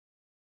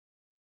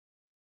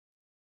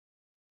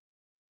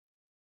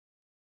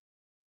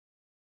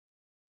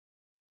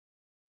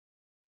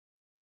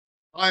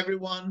Hi,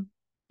 everyone.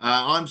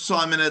 I'm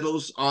Simon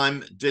Eddles.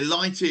 I'm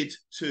delighted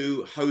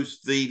to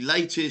host the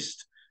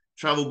latest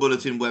Travel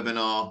Bulletin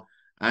webinar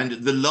and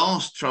the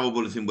last Travel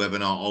Bulletin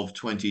webinar of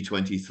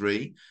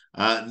 2023,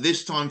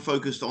 this time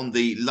focused on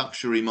the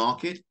luxury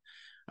market.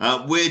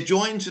 We're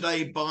joined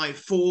today by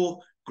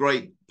four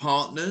great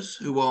partners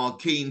who are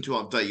keen to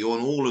update you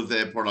on all of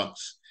their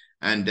products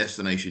and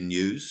destination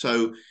news.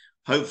 So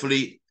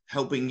hopefully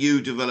helping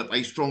you develop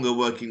a stronger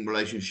working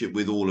relationship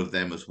with all of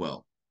them as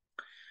well.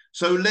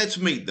 So let's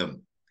meet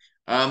them.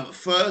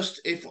 First,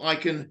 if I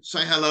can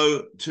say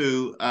hello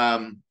to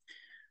Manav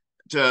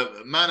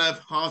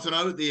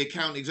Hartano, the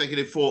account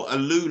executive for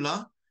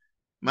Alula.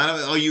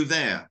 Manav, are you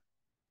there?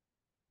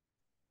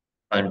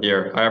 I'm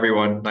here. Hi,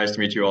 everyone. Nice to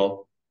meet you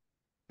all.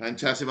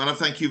 Fantastic, Manav.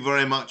 Thank you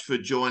very much for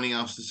joining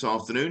us this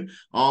afternoon.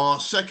 Our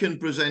second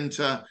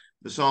presenter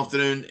this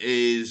afternoon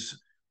is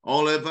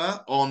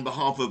Oliver on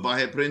behalf of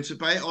Bahia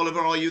Principe. Oliver,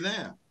 are you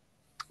there?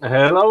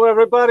 Hello,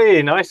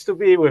 everybody. Nice to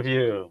be with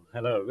you.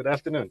 Hello, good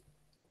afternoon.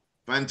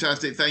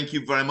 Fantastic. Thank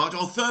you very much.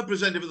 Our third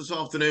presenter for this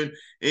afternoon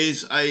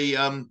is a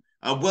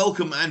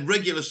welcome and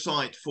regular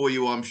sight for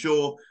you, I'm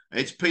sure.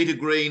 It's Peter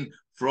Green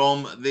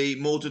from the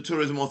Malta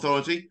Tourism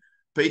Authority.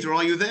 Peter,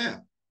 are you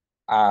there?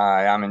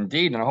 I am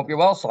indeed, and I hope you're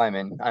well,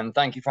 Simon. And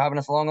thank you for having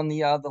us along on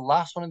the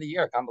last one of the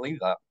year. Can't believe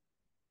that.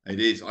 It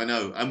is, I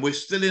know. And we're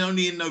still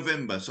only in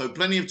November, so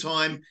plenty of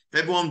time. If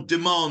everyone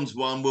demands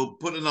one, we'll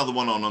put another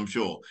one on, I'm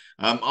sure.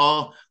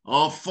 Our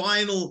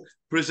final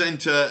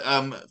presenter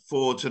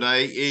for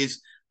today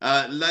is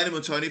Leila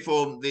Motoni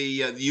for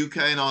the UK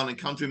and Ireland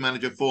country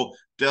manager for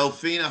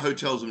Delphina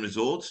Hotels and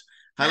Resorts.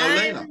 Hello, Hi,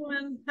 Leila.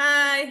 everyone.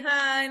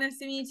 Hi. Nice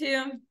to meet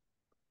you.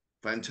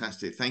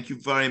 Fantastic. Thank you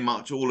very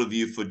much, all of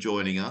you, for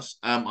joining us.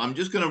 I'm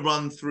just going to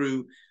run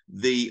through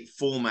the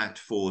format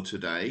for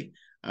today,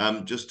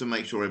 just to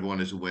make sure everyone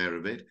is aware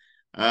of it.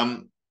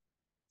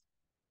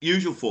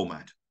 Usual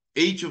format.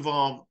 Each of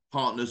our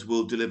partners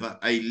will deliver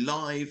a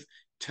live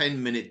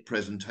 10-minute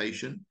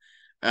presentation.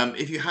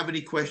 If you have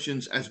any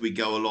questions as we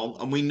go along,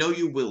 and we know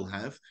you will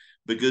have,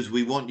 because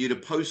we want you to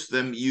post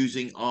them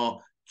using our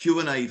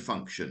Q&A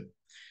function.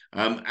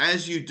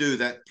 As you do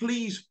that,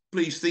 please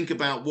think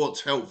about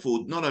what's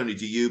helpful, not only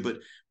to you, but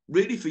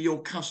really for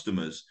your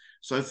customers.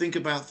 So think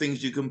about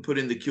things you can put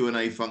in the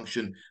Q&A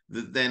function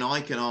that then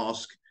I can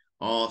ask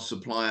our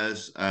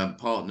suppliers,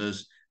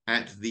 partners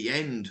at the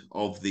end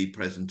of the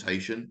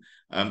presentation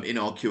in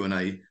our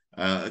Q&A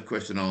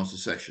question and answer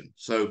session.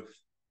 So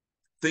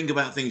think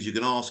about things you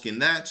can ask in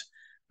that,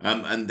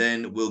 and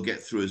then we'll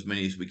get through as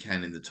many as we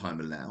can in the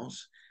time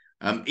allows.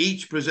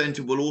 Each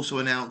presenter will also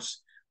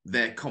announce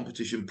their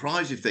competition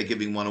prize if they're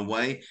giving one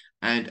away,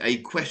 and a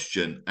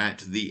question at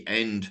the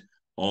end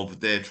of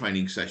their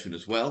training session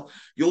as well.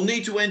 You'll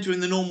need to enter in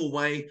the normal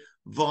way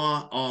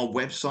via our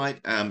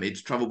website.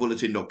 It's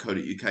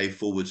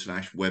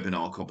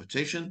travelbulletin.co.uk/webinar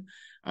competition.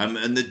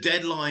 And the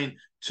deadline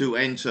to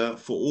enter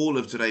for all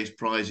of today's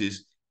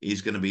prizes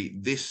is going to be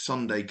this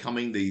Sunday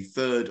coming, the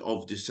 3rd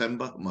of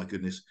December. Oh, my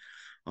goodness,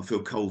 I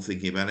feel cold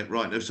thinking about it.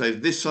 Right, so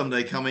this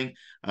Sunday coming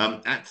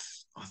at,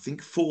 I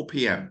think, 4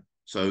 p.m.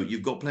 So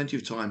you've got plenty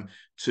of time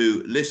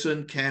to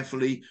listen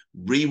carefully,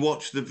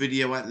 rewatch the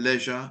video at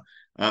leisure,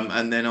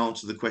 and then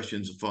answer the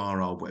questions via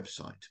our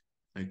website.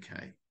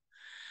 Okay,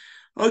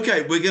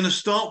 we're going to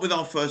start with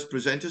our first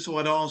presenter. So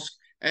I'd ask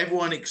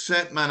everyone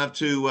except Manav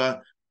to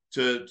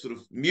sort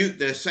of mute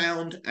their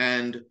sound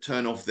and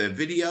turn off their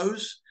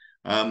videos.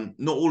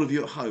 Not all of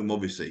you at home,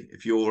 obviously.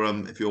 If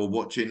you're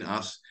watching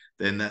us,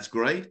 then that's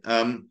great.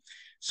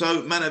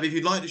 So Manav, if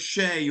you'd like to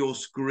share your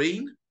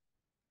screen.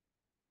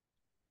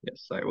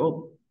 Yes, I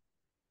will.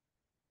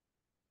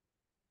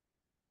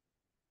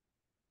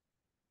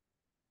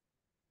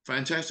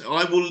 Fantastic.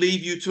 I will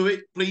leave you to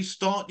it. Please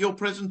start your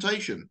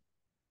presentation.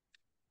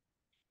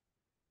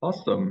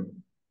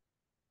 Awesome.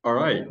 All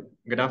right.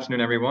 Good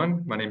afternoon,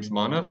 everyone. My name is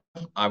Manav.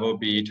 I will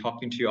be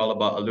talking to you all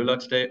about Alula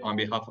today on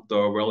behalf of the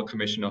Royal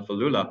Commission of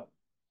Alula.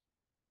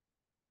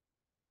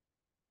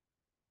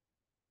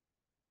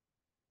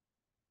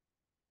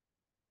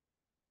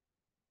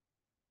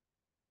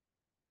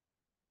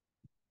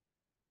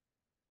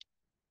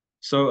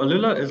 So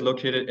Alula is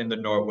located in the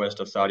northwest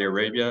of Saudi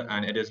Arabia,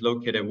 and it is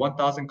located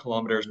 1,000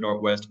 kilometers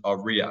northwest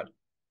of Riyadh.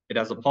 It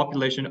has a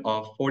population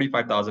of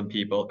 45,000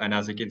 people, and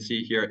as you can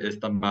see here is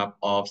the map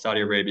of Saudi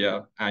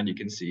Arabia, and you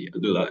can see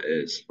Alula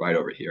is right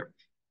over here.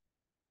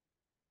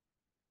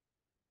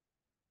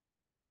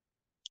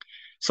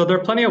 So there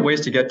are plenty of ways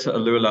to get to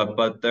Alula,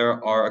 but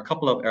there are a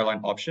couple of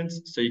airline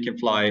options. So you can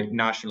fly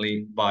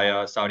nationally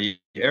via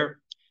Saudi Air,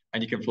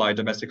 and you can fly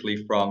domestically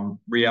from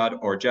Riyadh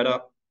or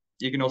Jeddah.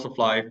 You can also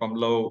fly from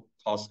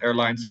low-cost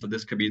airlines. So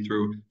this could be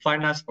through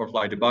FlyNest or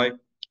Fly Dubai.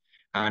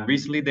 And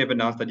recently they've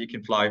announced that you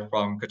can fly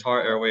from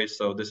Qatar Airways.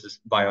 So this is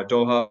via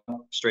Doha,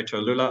 straight to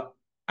Alula.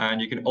 And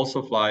you can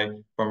also fly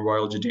from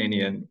Royal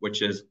Jordanian, which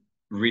has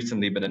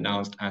recently been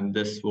announced, and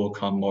this will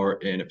come more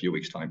in a few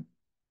weeks' time.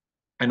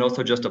 And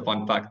also just a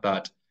fun fact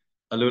that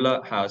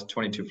Alula has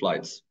 22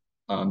 flights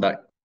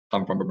that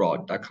come from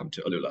abroad that come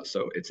to Alula.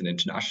 So it's an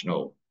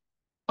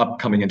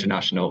upcoming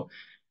international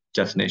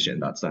destination in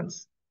that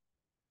sense.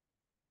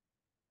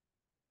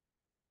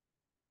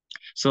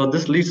 So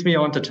this leads me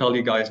on to tell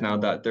you guys now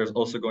that there's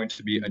also going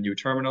to be a new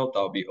terminal that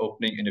will be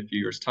opening in a few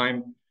years'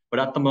 time. But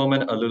at the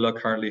moment, Alula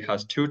currently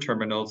has 2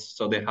 terminals.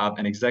 So they have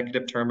an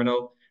executive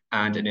terminal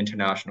and an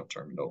international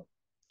terminal.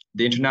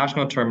 The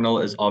international terminal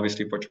is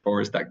obviously for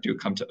tourists that do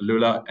come to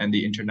Alula, and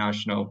the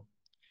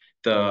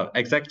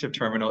executive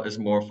terminal is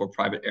more for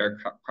private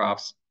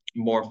aircrafts,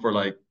 more for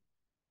like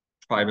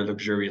private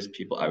luxurious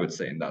people, I would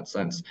say in that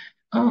sense,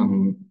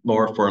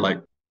 more for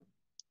like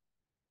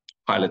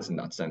pilots in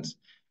that sense.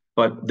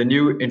 But the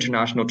new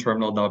international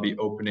terminal that'll be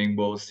opening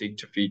will seek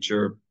to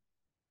feature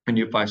a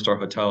new 5-star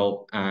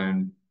hotel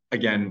and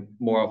again,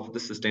 more of the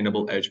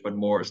sustainable edge, but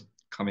more is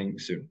coming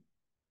soon.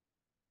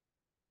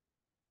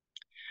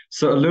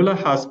 So Alula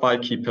has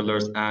 5 key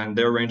pillars and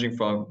they're ranging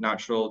from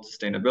natural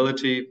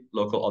sustainability,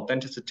 local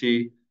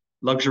authenticity,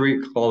 luxury,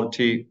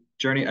 quality,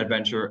 journey,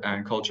 adventure,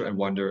 and culture and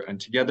wonder. And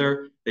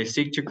together, they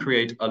seek to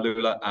create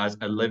Alula as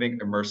a living,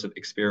 immersive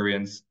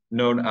experience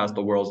known as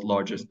the world's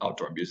largest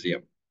outdoor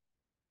museum.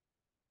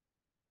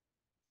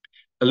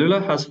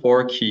 Alula has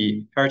 4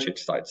 key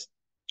heritage sites,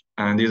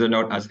 and these are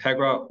known as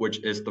Hegra,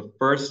 which is the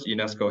first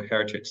UNESCO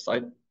heritage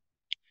site.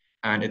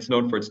 And it's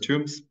known for its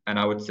tombs, and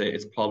I would say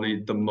it's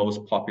probably the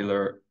most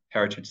popular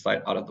heritage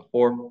site out of the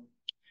 4.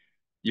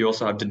 You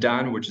also have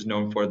Dedan, which is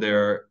known for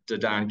their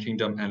Dedan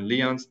Kingdom and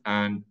Lions.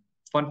 And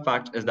fun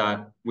fact is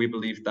that we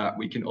believe that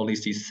we can only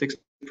see 6%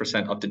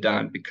 of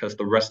Dedan because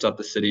the rest of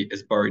the city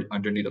is buried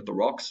underneath of the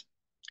rocks.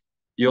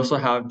 You also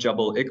have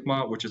Jabal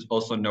Ikma, which is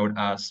also known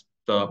as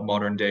the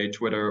modern day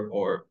Twitter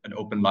or an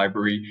open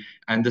library.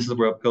 And this is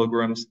where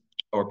pilgrims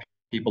or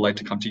people like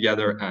to come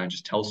together and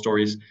just tell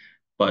stories.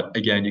 But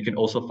again, you can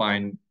also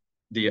find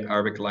the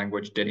Arabic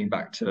language dating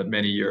back to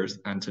many years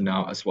and to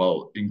now as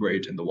well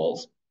engraved in the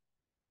walls.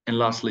 And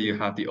lastly, you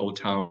have the Old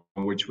Town,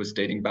 which was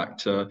dating back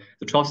to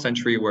the 12th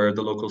century, where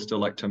the locals still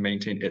like to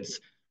maintain its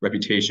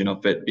reputation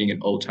of it being an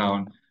old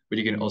town. But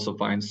you can also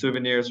find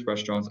souvenirs,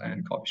 restaurants,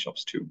 and coffee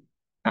shops too.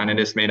 And it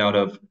is made out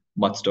of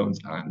mudstones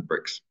and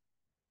bricks.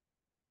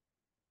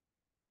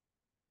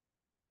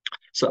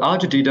 So Al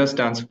Jadida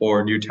stands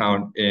for New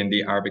Town in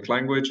the Arabic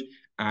language,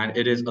 and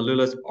it is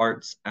Alula's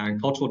arts and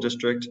cultural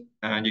district.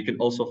 And you can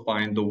also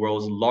find the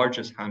world's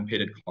largest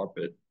hand-painted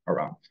carpet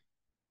around.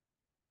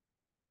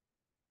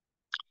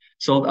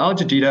 So Al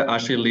Jadida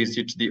actually leads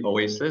you to the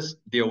Oasis.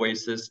 The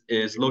Oasis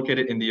is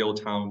located in the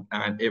Old Town,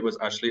 and it was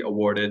actually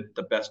awarded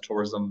the best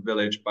tourism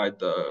village by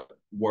the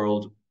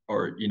World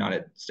or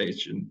United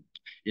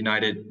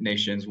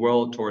Nations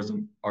World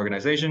Tourism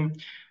Organization.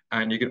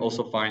 And you can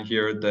also find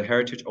here the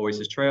Heritage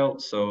Oasis Trail.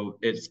 So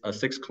it's a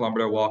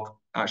 6-kilometer walk.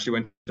 I actually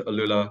went to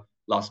Alula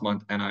last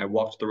month and I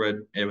walked through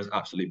it. It was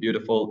absolutely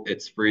beautiful.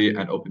 It's free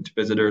and open to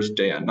visitors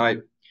day and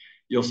night.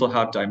 You also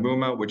have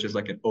Daimuma, which is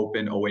like an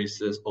open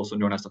oasis, also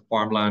known as a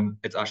farmland.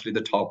 It's actually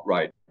the top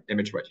right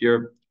image right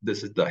here.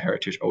 This is the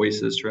Heritage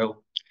Oasis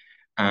Trail.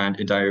 And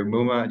in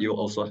Daimuma, you'll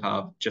also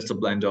have just a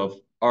blend of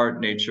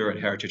art, nature, and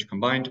heritage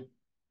combined.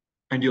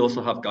 And you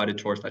also have guided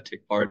tours that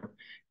take part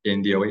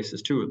in the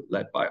oasis too,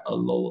 led by a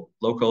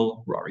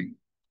local Rari.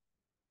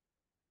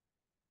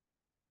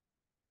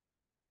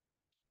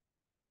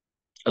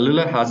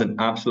 Alula has an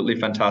absolutely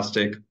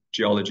fantastic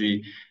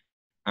geology,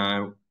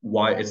 and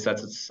why it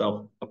sets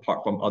itself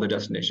apart from other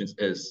destinations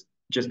is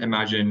just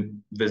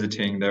imagine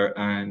visiting there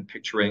and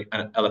picturing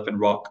an elephant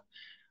rock,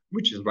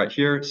 which is right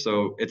here.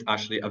 So it's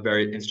actually a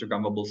very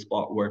Instagrammable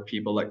spot where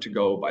people like to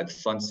go by the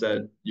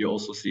sunset. You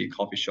also see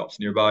coffee shops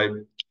nearby.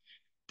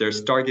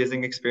 There's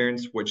stargazing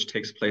experience, which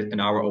takes place an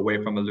hour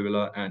away from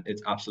Alula, and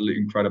it's absolutely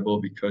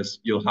incredible because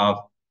you'll have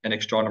an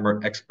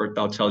astronomer expert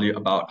that'll tell you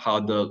about how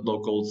the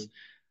locals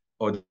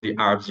or the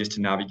Arabs used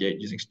to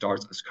navigate using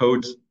stars as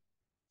codes.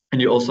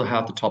 And you also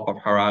have the top of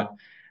Harat,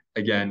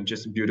 again,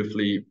 just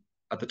beautifully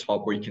at the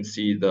top where you can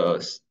see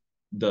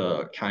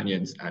the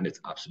canyons, and it's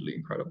absolutely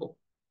incredible.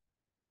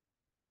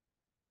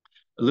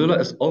 Alula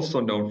is also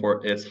known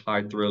for its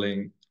high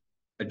thrilling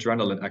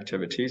adrenaline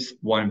activities,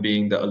 one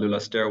being the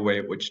Alula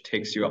Stairway, which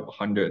takes you up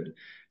 100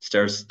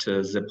 stairs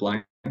to zip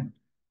line.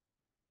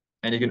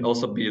 And you can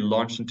also be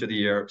launched into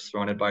the air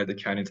surrounded by the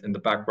canyons in the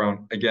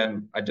background.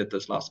 Again, I did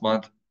this last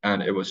month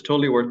and it was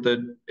totally worth it.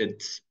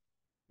 It's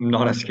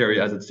not as scary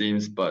as it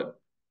seems, but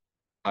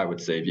I would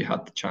say if you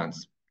had the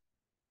chance,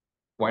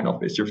 why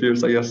not face your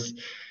fears, I guess.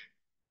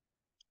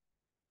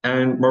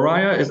 And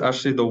Mariah is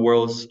actually the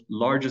world's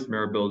largest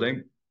mirror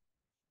building.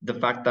 The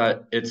fact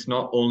that it's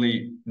not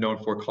only known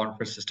for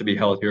conferences to be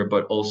held here,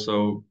 but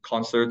also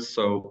concerts.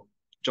 So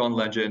John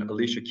Legend,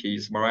 Alicia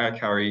Keys, Mariah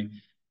Carey,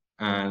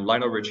 and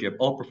Lionel Richie have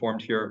all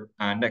performed here.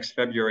 And next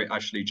February,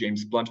 actually,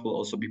 James Blunt will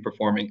also be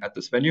performing at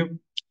this venue.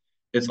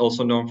 It's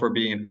also known for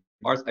being an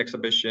arts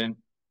exhibition,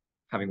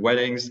 having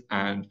weddings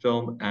and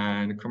film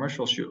and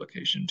commercial shoot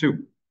location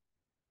too.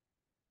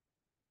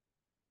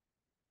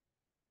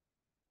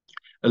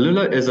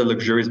 Alula is a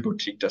luxurious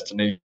boutique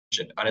destination,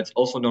 and it's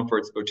also known for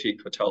its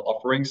boutique hotel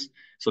offerings.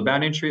 So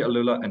Banyan Tree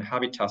Alula and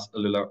Habitas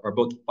Alula are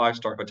both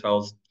 5-star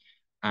hotels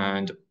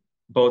and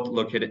both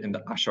located in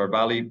the Ashar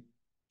Valley.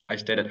 I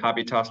stayed at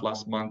Habitat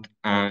last month,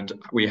 and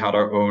we had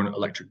our own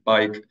electric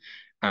bike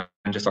and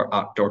just our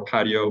outdoor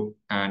patio.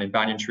 And in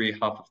Banyan Tree,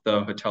 half of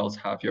the hotels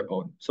have your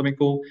own swimming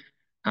pool,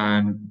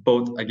 and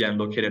both again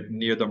located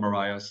near the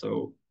Maria,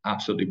 so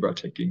absolutely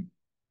breathtaking.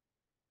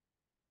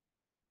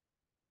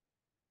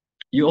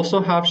 You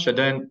also have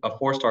Shaden, a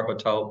 4-star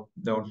hotel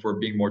known for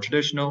being more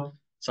traditional,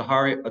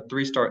 Sahari, a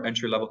 3-star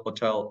entry-level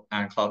hotel,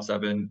 and Cloud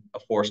 7, a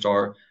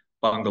 4-star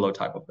bungalow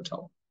type of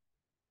hotel.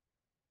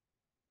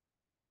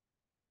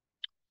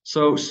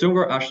 So soon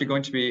we're actually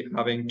going to be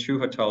having 2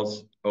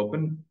 hotels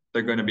open.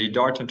 They're going to be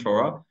Dar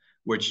Tentora,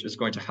 which is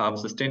going to have a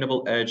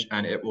sustainable edge,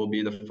 and it will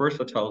be the first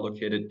hotel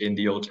located in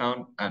the Old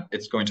Town, and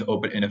it's going to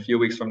open in a few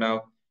weeks from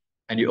now.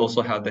 And you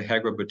also have the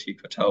Hegra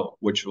Boutique Hotel,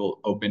 which will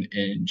open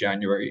in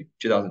January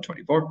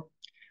 2024.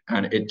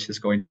 And it is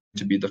going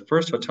to be the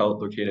first hotel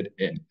located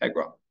in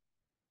Hegra.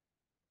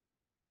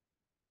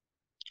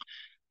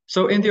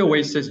 So in the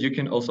Oasis, you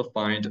can also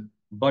find a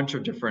bunch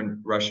of different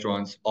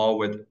restaurants, all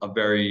with a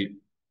very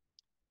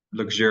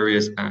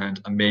luxurious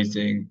and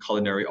amazing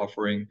culinary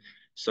offering.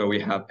 So we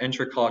have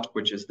Entrecôte,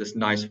 which is this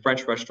nice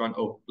French restaurant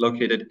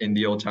located in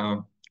the Old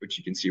Town, which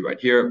you can see right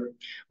here.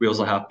 We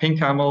also have Pink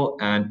Camel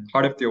and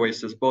Heart of the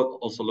Oasis, both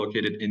also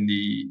located in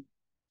the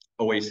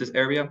Oasis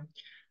area.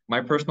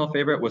 My personal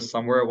favorite was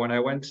Somewhere when I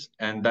went,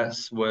 and that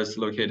was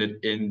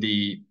located in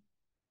the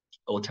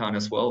Old Town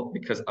as well,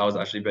 because I was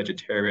actually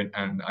vegetarian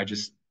and I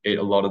just ate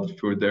a lot of the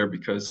food there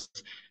because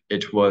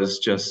it was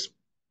just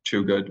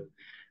too good.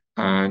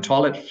 And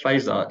Toilette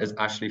Faiza is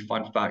actually,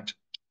 fun fact,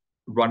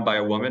 run by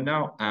a woman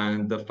now,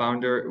 and the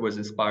founder was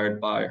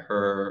inspired by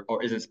her,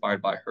 or is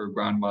inspired by her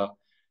grandma's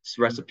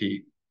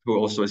recipe, who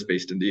also is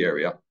based in the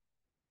area.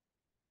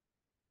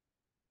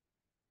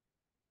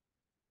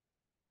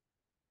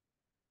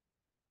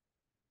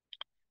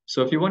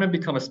 So if you want to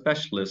become a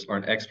specialist or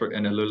an expert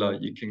in Alula,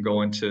 you can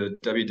go into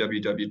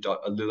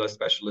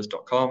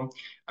www.alulaspecialist.com,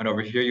 and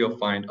over here you'll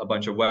find a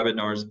bunch of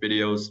webinars,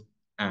 videos,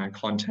 and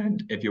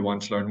content if you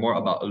want to learn more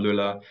about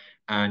Alula.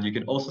 And you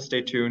can also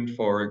stay tuned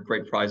for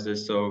great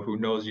prizes. So who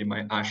knows, you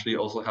might actually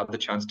also have the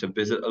chance to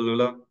visit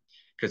Alula,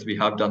 because we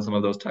have done some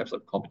of those types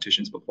of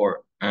competitions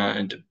before.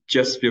 And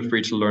just feel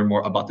free to learn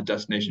more about the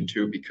destination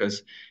too,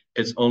 because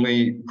it's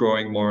only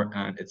growing more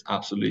and it's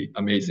absolutely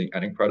amazing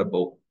and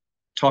incredible.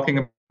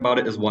 Talking about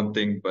it is one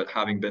thing, but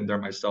having been there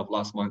myself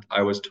last month,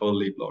 I was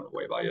totally blown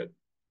away by it.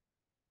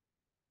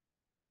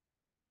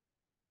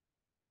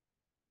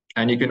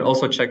 And you can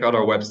also check out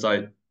our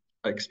website,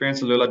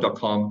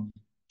 experiencealula.com.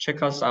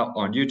 Check us out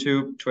on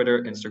YouTube,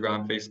 Twitter,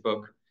 Instagram,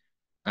 Facebook,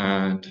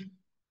 and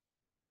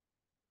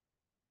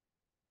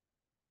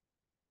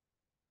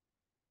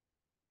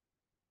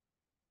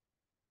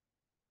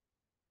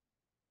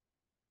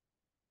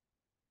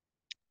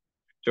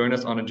join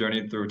us on a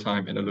journey through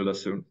time in Alula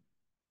soon.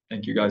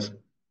 Thank you, guys.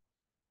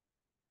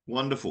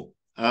 Wonderful.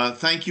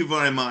 Thank you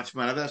very much,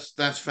 man.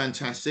 That's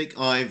fantastic.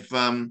 I've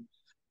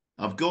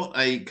got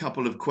a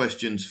couple of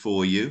questions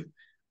for you.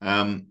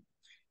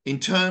 In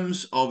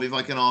terms of, if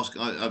I can ask,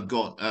 I've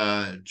got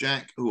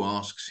Jack who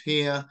asks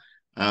here,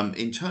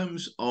 in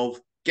terms of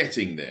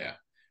getting there,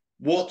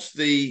 what's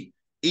the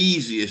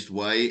easiest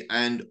way,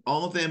 and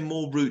are there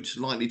more routes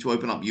likely to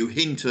open up? You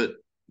hint at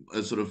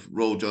a sort of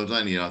Royal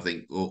Jordania, I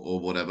think, or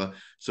whatever.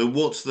 So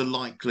what's the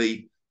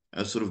likely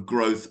sort of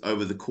growth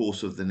over the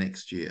course of the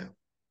next year?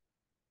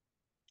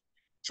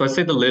 So I'd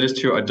say the latest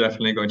 2 are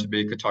definitely going to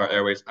be Qatar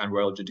Airways and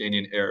Royal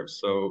Jordanian Air.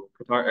 So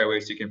Qatar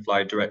Airways, you can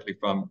fly directly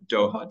from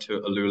Doha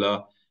to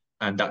Alula,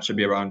 and that should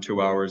be around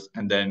 2 hours.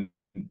 And then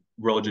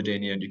Royal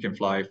Jordanian, you can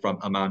fly from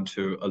Amman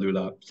to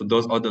Alula. So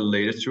those are the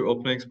latest 2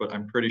 openings, but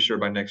I'm pretty sure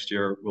by next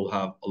year we'll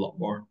have a lot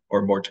more,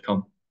 or more to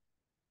come.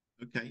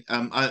 Okay.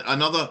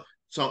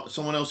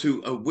 Someone else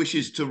who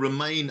wishes to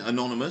remain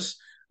anonymous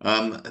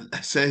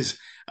says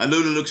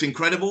Alula looks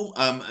incredible,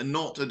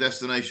 not a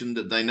destination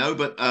that they know,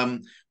 but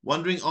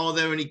wondering, are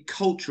there any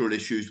cultural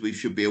issues we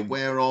should be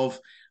aware of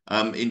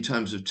in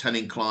terms of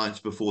telling clients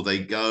before they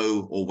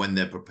go or when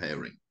they're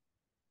preparing?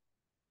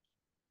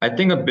 I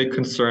think a big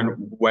concern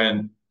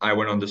when I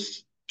went on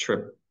this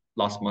trip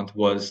last month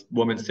was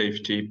women's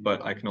safety,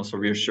 but I can also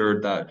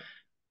reassure that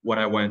when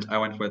I went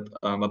with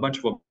a bunch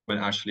of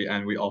women actually,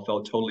 and we all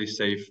felt totally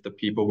safe. The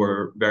people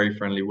were very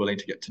friendly, willing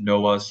to get to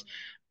know us.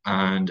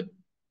 And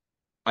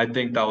I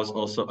think that was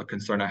also a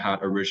concern I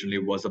had originally,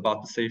 was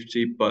about the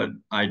safety, but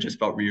I just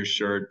felt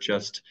reassured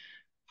just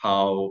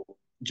how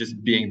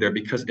just being there,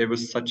 because it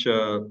was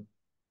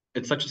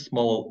it's such a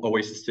small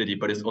oasis city,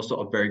 but it's also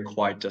a very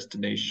quiet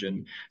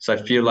destination. So I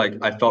feel like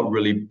I felt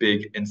really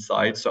big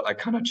inside. So I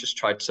kind of just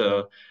tried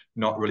to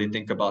not really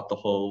think about the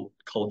whole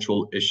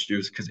cultural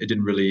issues because it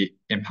didn't really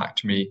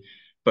impact me.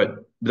 But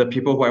the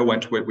people who I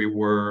went with, we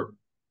were,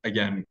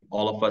 again,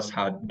 all of us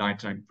had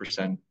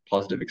 99%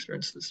 positive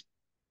experiences.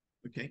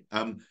 Okay.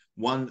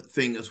 One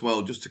thing as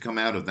well, just to come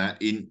out of that,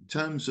 in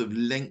terms of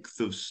length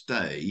of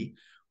stay,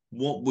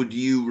 what would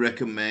you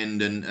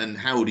recommend, and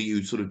how do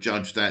you sort of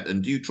judge that?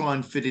 And do you try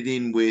and fit it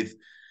in with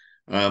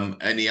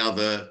any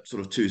other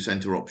sort of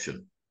 2-center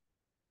option?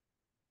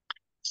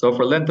 So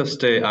for length of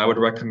stay, I would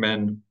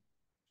recommend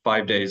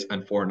 5 days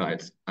and 4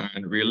 nights.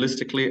 And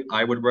realistically,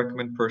 I would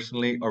recommend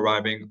personally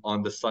arriving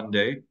on the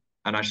Sunday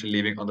and actually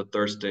leaving on the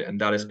Thursday. And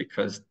that is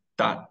because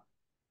that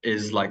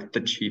is like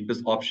the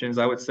cheapest options,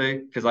 I would say,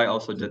 because I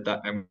also did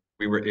that and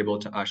we were able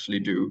to actually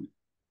do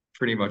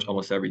pretty much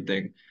almost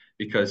everything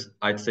because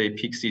I'd say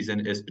peak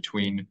season is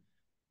between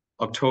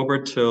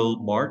October till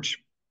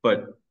March,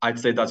 but I'd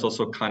say that's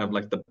also kind of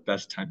like the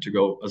best time to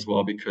go as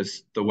well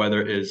because the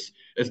weather is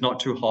it's not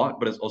too hot,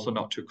 but it's also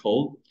not too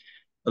cold.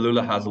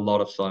 Alula has a lot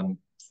of sun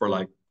for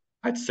like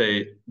I'd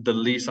say the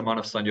least amount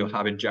of sun you'll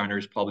have in January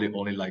is probably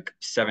only like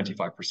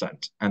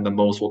 75%, and the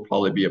most will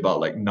probably be about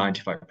like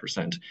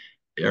 95%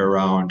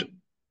 around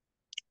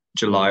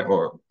July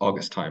or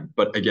August time.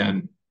 But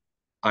again,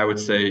 I would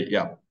say,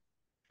 yeah,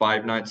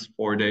 5 nights,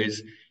 4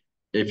 days,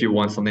 if you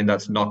want something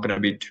that's not going to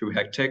be too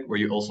hectic, where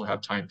you also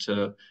have time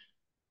to,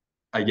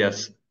 I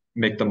guess,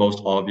 make the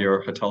most of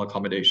your hotel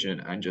accommodation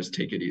and just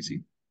take it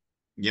easy.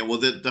 Yeah, well,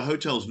 the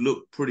hotels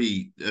look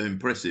pretty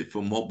impressive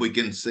from what we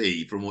can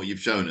see, from what you've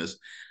shown us.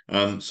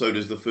 So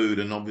does the food,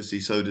 and obviously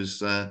so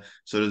does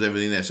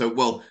everything there. So,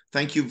 well,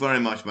 thank you very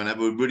much, man.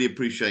 We really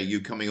appreciate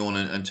you coming on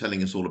and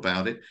telling us all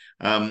about it.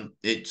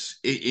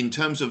 In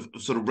terms of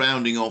sort of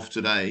rounding off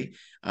today.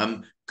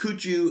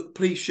 Could you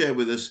please share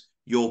with us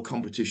your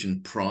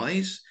competition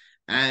prize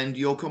and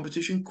your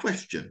competition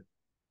question?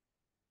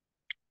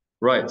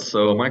 Right.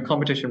 So my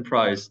competition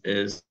prize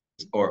is,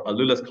 or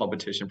Alula's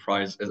competition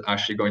prize is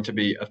actually going to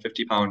be a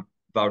 £50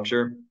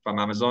 voucher from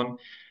Amazon.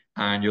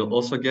 And you'll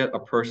also get a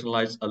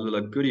personalized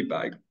Alula goodie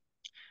bag.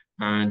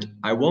 And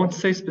I won't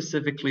say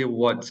specifically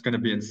what's going to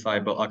be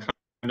inside, but I'll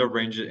kind of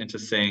range it into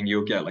saying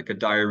you'll get like a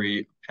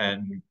diary,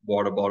 pen,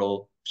 water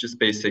bottle, just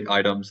basic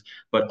items,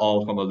 but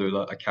all from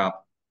Alula, a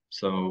cap.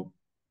 So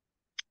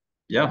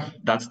yeah,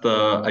 that's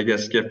the, I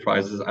guess, gift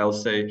prizes I'll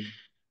say.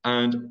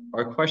 And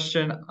our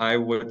question, I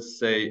would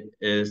say,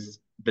 is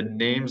the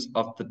names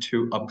of the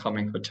two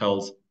upcoming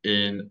hotels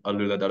in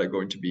Alula that are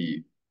going to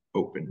be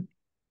open.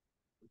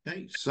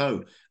 Okay,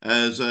 so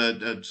as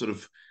a sort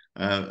of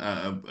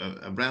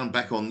a round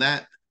back on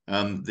that,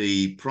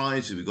 the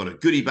prize, we've got a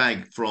goodie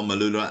bag from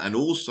Alula and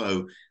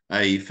also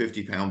a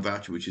 £50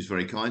 voucher, which is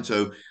very kind.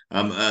 So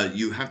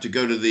you have to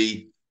go to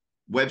the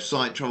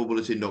website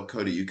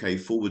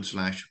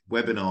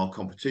travelbulletin.co.uk/webinar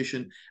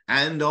competition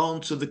and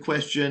answer the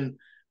question,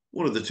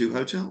 what are the two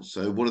hotels?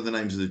 So what are the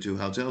names of the two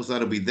hotels?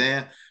 That'll be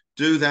there.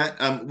 Do that.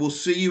 We'll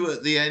see you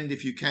at the end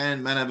if you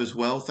can, Manav, as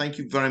well. Thank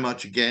you very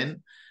much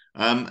again.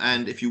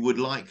 And if you would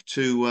like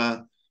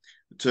to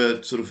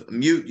sort of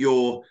mute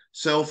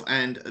yourself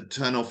and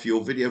turn off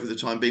your video for the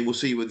time being, we'll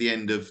see you at the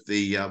end of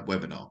the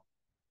webinar.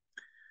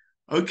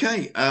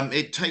 Okay,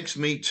 it takes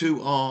me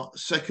to our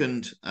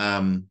second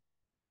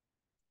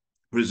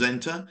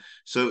presenter.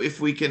 So if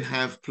we can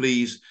have,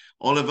 please,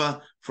 Oliver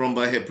from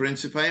Bahia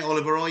Principe.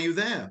 Oliver, are you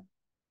there?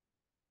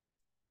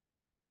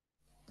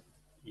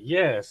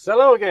 Yes,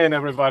 hello again,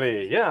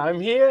 everybody. Yeah, I'm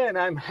here and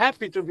I'm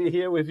happy to be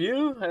here with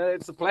you.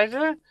 It's a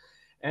pleasure.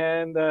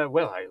 And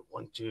well, I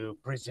want to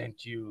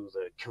present you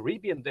the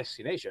Caribbean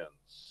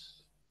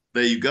destinations.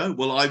 There you go.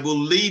 Well, I will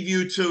leave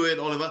you to it,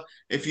 Oliver.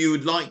 If you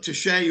would like to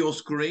share your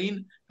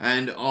screen,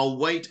 and I'll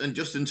wait and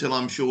just until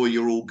I'm sure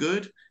you're all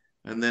good,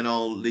 and then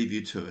I'll leave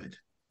you to it.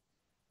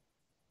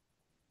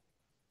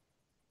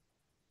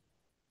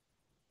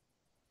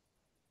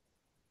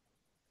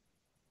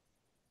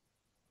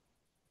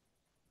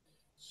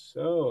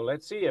 So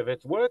let's see if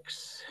it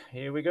works.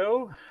 Here we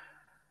go.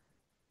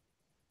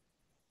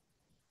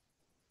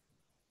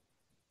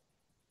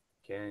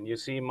 Can you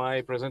see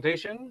my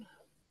presentation?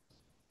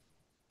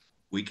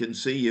 We can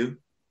see you.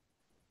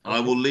 Okay.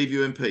 I will leave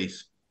you in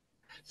peace.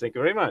 Thank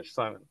you very much,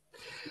 Simon.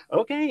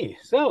 Okay,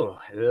 so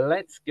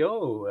let's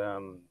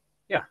go.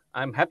 Yeah,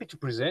 I'm happy to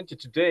present you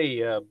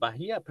today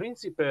Bahia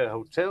Principe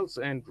Hotels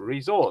and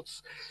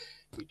Resorts.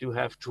 We do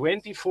have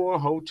 24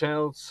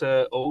 hotels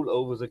all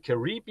over the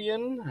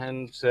Caribbean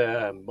and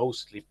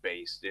mostly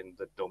based in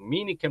the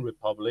Dominican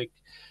Republic,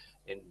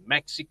 in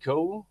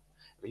Mexico,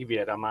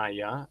 Riviera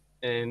Maya,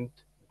 and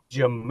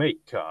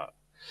Jamaica.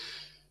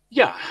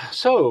 Yeah,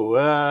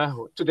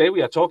 so today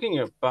we are talking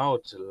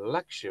about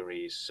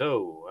luxury.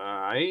 So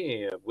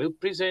I will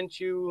present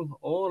you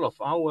all of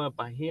our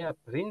Bahia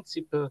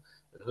Principe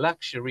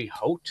luxury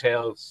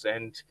hotels,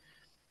 and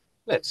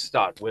let's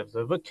start with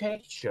the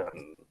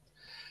vacation.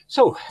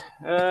 So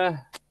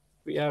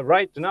we are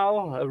right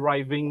now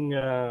arriving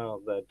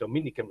the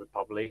Dominican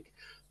Republic,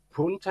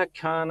 Punta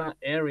Cana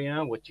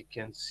area, what you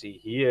can see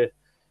here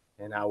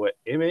in our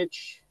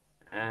image,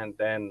 and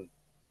then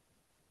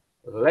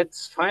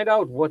let's find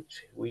out what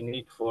we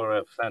need for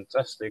a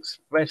fantastic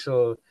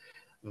special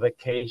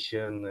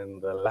vacation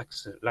in the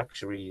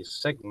luxury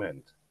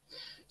segment.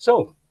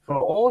 So for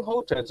all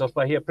hotels of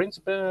Bahia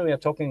Principe, we are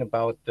talking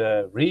about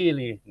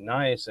really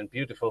nice and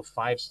beautiful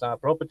 5-star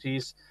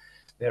properties.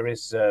 There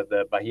is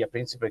the Bahia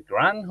Principe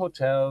Grand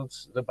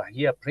Hotels, the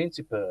Bahia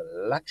Principe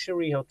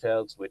Luxury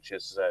Hotels, which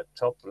is a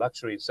top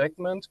luxury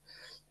segment.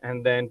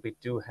 And then we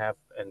do have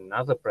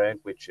another brand,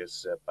 which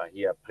is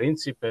Bahia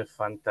Principe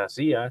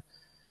Fantasia,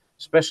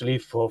 especially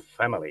for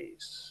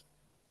families.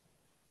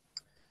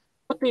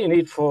 What do you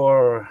need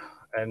for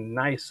a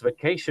nice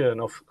vacation?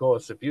 Of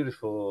course, a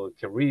beautiful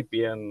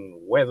Caribbean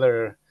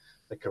weather,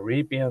 the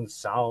Caribbean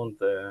sound,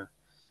 the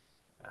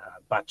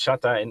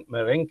bachata and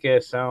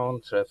merengue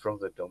sound from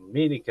the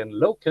Dominican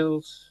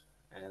locals,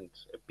 and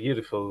a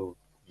beautiful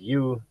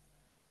view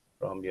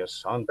from your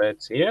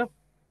sunbeds here.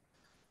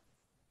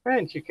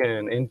 And you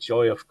can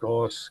enjoy, of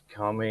course,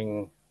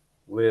 coming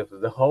with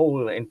the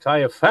whole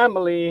entire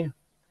family.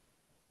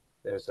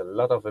 There's a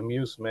lot of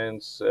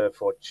amusements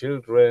for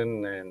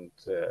children and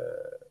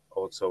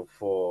also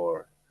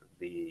for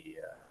the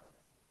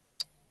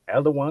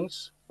elder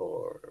ones,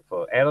 for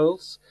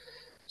adults.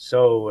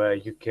 So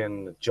you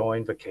can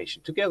join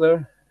vacation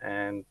together,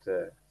 and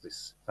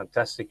these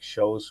fantastic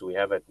shows we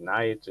have at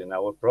night in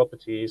our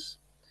properties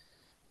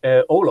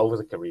all over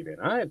the Caribbean.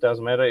 It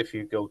doesn't matter if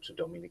you go to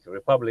Dominican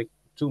Republic,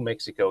 to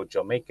Mexico,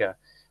 Jamaica.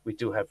 We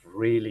do have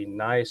really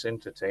nice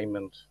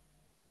entertainment.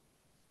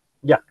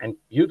 Yeah, and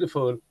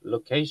beautiful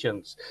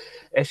locations.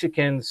 As you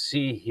can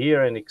see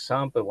here, an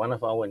example, one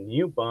of our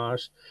new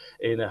bars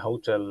in a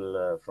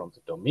hotel from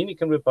the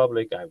Dominican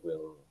Republic. I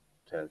will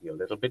tell you a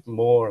little bit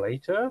more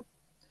later.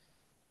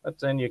 But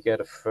then you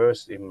get a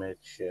first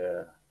image,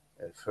 a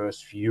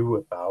first view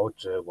about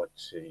what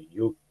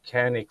you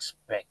can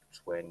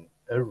expect when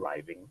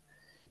arriving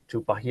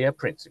to Bahia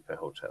Principe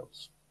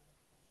hotels.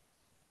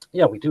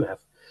 Yeah, we do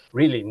have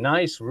really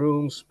nice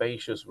rooms,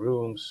 spacious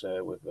rooms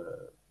with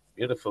a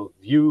beautiful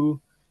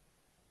view.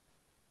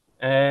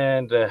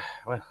 And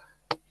well,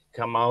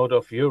 come out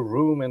of your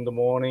room in the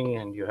morning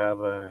and you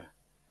have a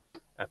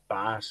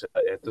bath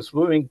at the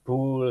swimming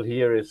pool.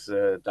 Here is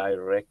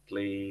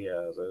directly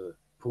the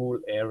pool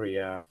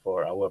area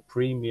for our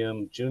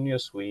premium junior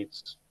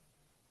suites.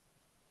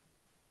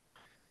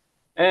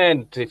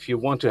 And if you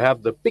want to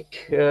have the big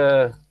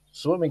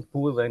swimming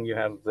pool, then you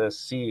have the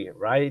sea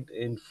right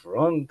in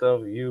front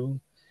of you.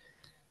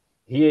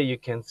 Here you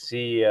can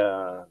see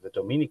the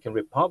Dominican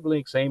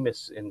Republic. Same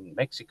as in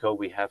Mexico,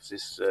 we have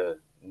this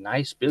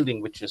nice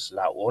building, which is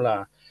La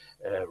Ola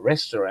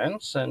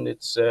Restaurants, and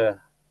it's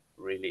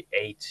really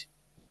 8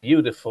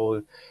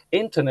 beautiful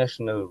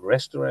international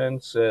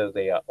restaurants.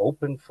 They are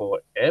open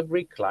for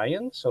every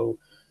client, so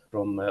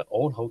from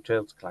all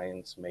hotels,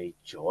 clients may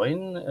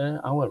join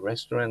our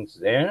restaurants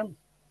there.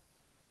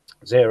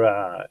 They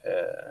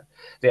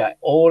are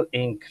all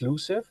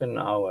inclusive in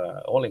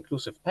our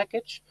all-inclusive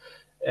package,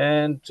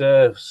 and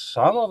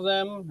some of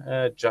them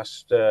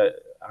just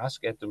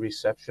ask at the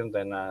reception.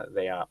 Then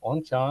they are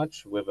on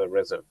charge with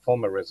a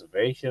formal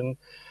reservation,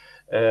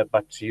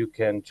 but you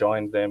can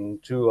join them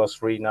 2 or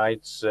 3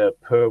 nights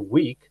per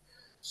week.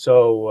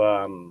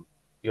 So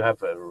you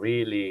have a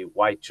really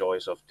wide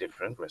choice of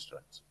different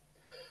restaurants.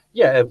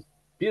 Yeah, a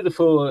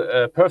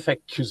beautiful,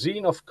 perfect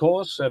cuisine, of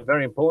course,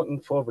 very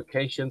important for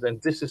vacations.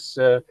 And this is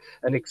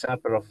an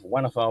example of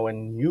one of our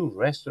new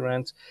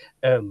restaurants,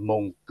 a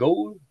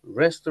Mongol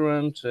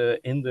restaurant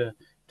in the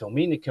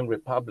Dominican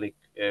Republic,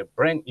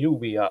 brand new.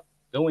 We are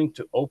going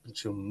to open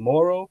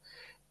tomorrow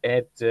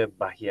at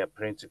Bahia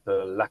Principe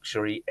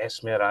Luxury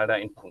Esmeralda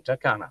in Punta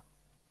Cana.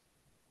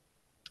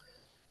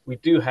 We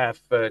do have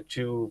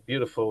 2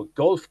 beautiful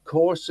golf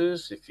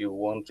courses if you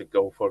want to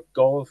go for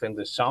golf in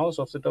the south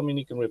of the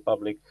Dominican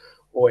Republic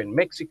or in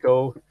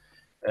Mexico.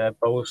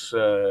 Both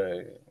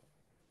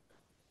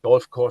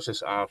golf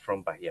courses are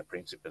from Bahia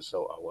Principe,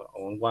 so our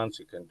own ones.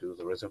 You can do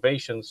the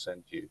reservations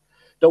and you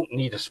don't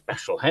need a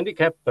special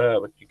handicap,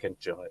 but you can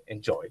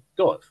enjoy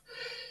golf.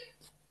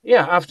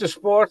 Yeah, after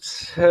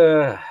sports,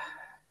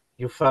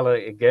 you fall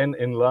again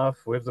in love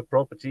with the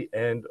property,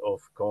 and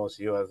of course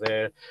you are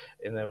there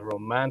in a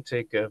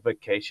romantic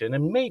vacation,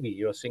 and maybe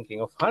you're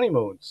thinking of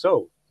honeymoon.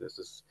 So this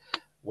is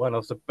one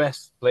of the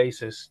best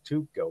places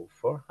to go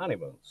for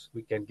honeymoons.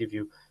 We can give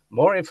you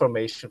more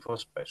information for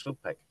special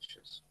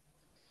packages.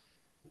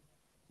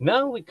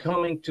 Now we're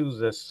coming to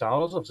the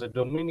south of the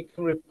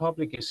Dominican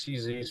Republic. You see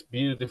these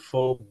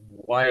beautiful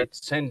white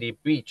sandy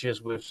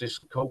beaches with these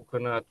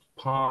coconut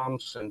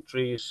palms and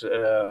trees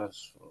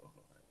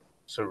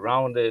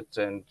surrounded,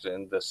 and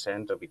in the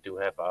center we do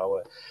have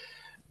our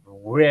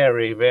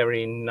very,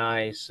 very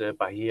nice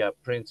Bahia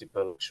Principe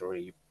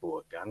luxury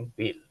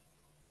Bougainville.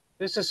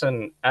 This is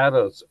an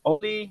adults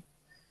only,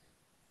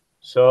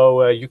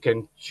 so you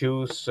can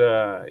choose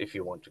if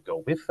you want to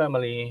go with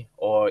family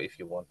or if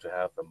you want to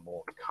have a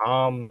more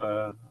calm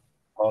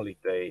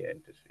holiday,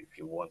 and if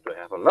you want to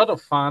have a lot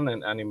of fun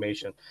and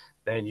animation,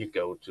 then you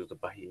go to the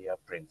Bahia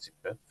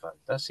Principe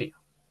Fantasia.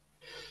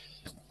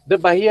 The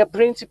Bahia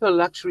Principe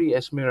Luxury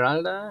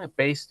Esmeralda,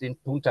 based in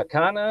Punta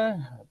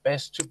Cana,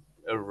 best to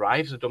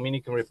arrive the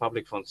Dominican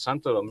Republic from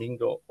Santo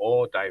Domingo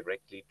or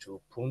directly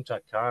to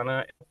Punta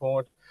Cana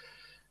Airport.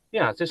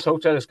 Yeah, this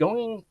hotel is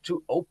going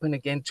to open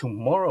again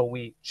tomorrow.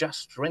 We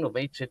just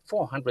renovated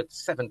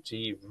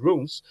 470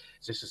 rooms.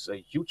 This is a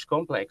huge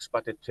complex,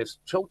 but it is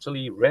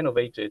totally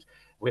renovated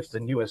with the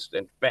newest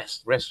and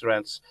best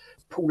restaurants,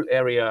 pool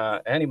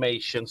area,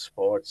 animation,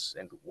 sports,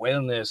 and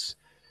wellness.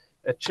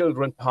 A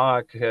children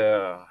park,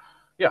 to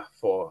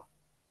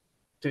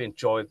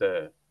enjoy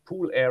the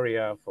pool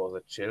area for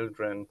the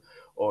children,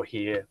 or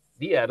here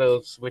the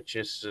adults, which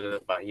is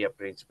Bahia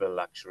Principe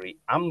Luxury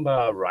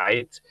Amber,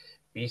 right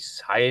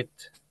beside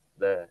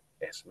the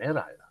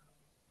Esmeralda.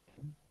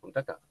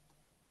 Punta Cana.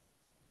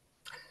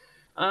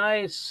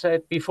 I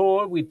said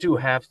before, we do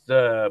have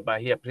the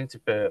Bahia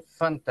Principe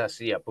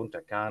Fantasia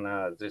Punta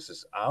Cana. This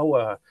is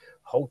our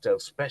hotel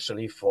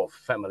specially for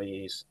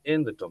families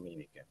in the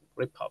Dominican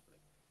Republic.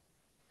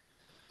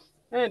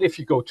 And if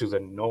you go to the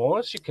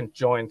north, you can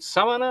join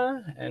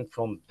Samana, and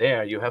from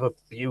there you have a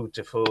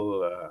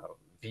beautiful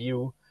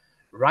view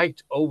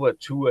right over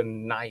to a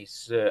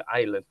nice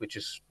island, which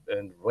is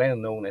well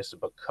known as the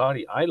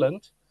Bacardi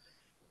Island.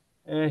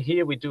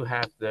 Here we do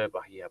have the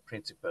Bahia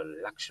Principe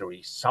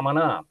Luxury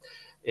Samana.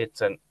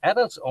 It's an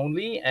adults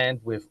only and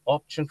with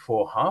option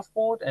for half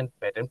board and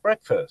bed and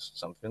breakfast,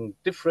 something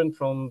different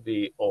from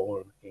the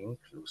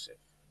all-inclusive.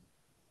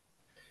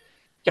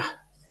 Yeah,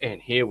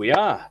 and here we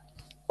are.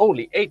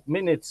 Only 8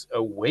 minutes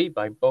away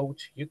by boat,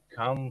 you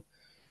come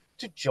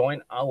to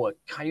join our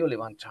Cayo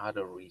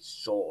Levantado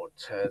resort.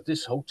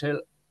 This hotel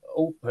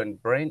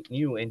opened brand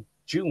new in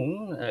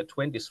June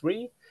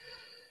 23.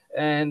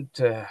 And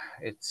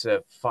it's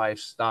a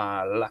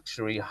 5-star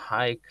luxury,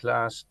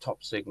 high-class,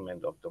 top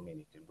segment of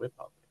Dominican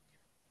Republic.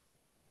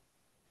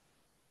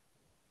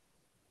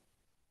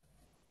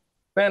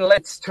 Then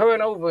let's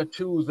turn over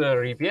to the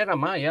Riviera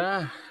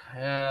Maya,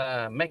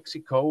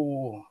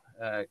 Mexico,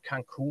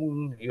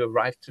 Cancun. You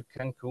arrive to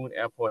Cancun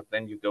airport,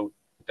 then you go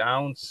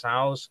down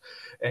south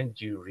and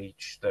you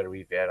reach the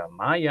Riviera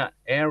Maya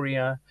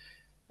area.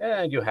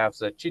 And you have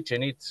the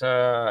Chichen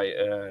Itza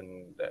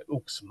and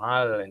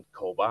Uxmal and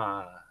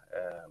Coba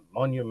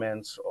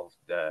monuments of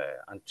the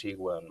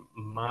Antigua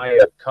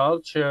Maya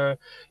culture.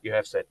 You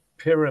have the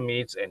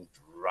pyramids, and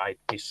right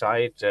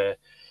beside,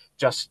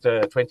 just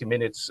 20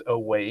 minutes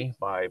away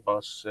by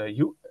bus,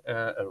 you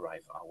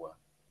arrive our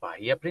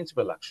Bahia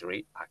Principe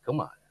Luxury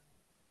Akumal.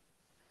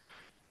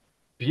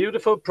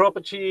 Beautiful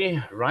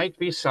property right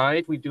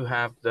beside. We do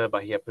have the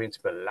Bahia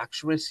Principe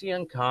Luxury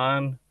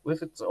Siancan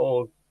with its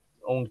own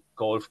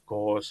golf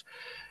course.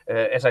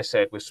 As I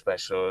said, with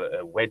special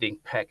wedding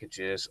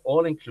packages,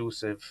 all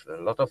inclusive,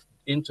 a lot of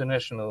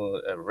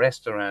international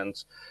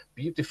restaurants,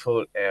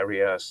 beautiful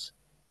areas,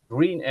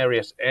 green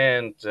areas,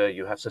 and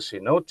you have the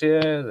cenote,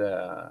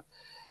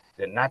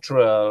 the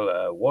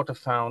natural water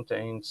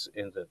fountains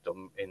in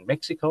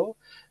Mexico,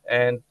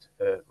 and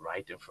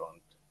right in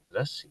front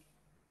the sea.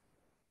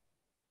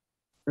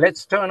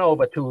 Let's turn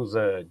over to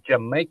the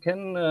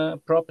Jamaican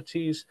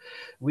properties.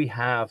 We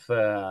have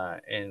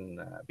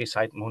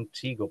beside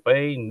Montego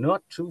Bay,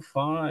 not too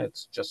far.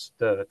 It's just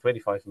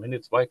 25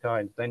 minutes by car,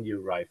 and then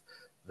you arrive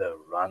the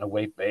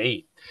Runaway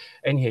Bay.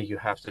 And here you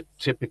have the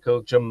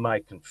typical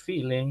Jamaican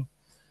feeling,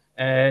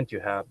 and you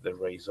have the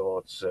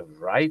resorts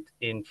right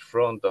in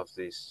front of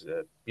this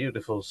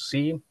beautiful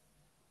sea.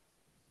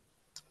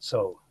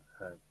 So,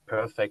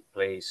 perfect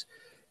place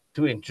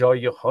to enjoy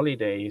your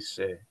holidays.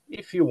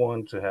 If you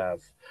want to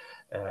have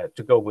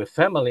to go with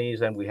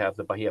families, and we have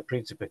the Bahia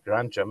Principe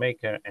Grand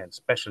Jamaica, and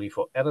especially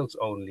for adults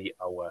only,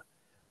 our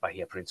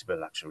Bahia Principe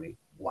Luxury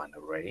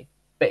Runaway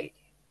Bay.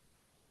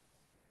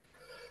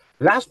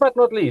 Last but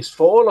not least,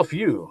 for all of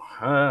you,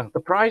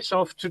 the price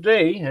of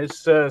today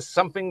is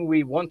something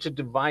we want to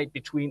divide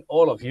between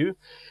all of you,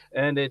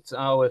 and it's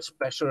our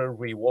special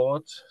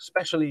reward,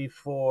 especially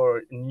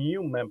for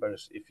new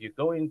members. If you're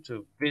going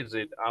to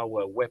visit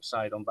our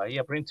website on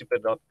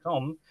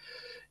bahiaprincipe.com,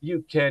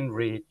 you can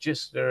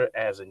register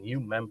as a new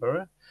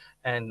member,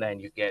 and then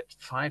you get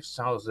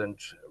 5,000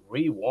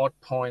 reward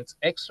points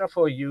extra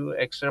for you,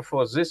 extra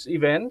for this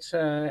event,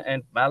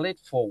 and valid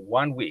for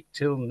 1 week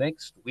till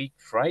next week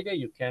Friday.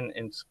 You can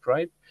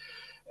inscribe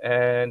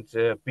and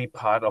be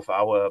part of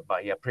our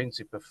Bahia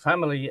Principe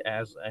family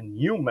as a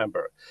new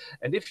member.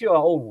 And if you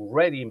are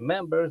already a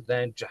member,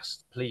 then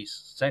just please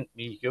send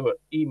me your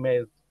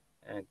email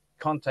and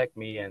contact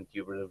me, and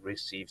you will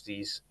receive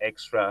these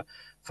extra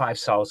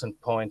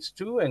 5,000 points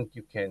too, and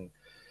you can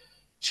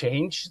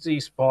change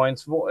these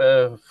points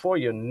for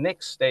your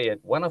next stay at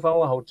one of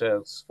our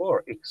hotels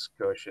for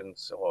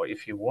excursions, or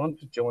if you want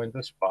to join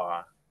the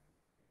spa,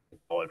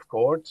 golf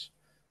course,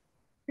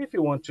 if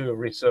you want to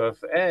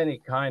reserve any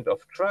kind of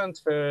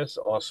transfers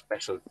or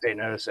special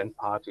dinners and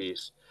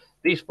parties.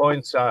 These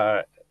points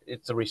are,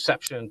 it's a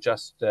reception,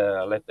 just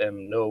let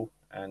them know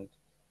and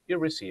you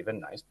receive a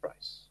nice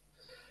price.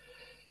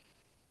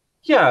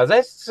 Yeah,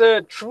 that's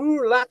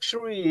true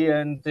luxury,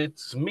 and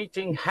it's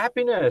meeting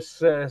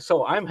happiness.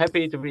 So I'm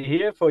happy to be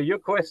here for your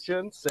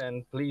questions,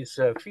 and please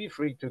feel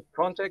free to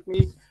contact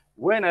me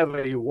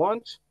whenever you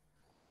want.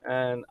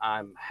 And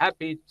I'm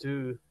happy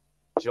to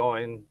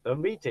join the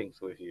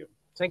meetings with you.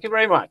 Thank you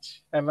very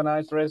much. Have a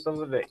nice rest of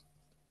the day.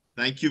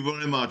 Thank you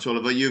very much,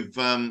 Oliver. You've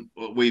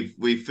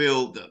we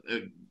feel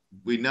that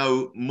we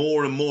know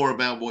more and more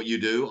about what you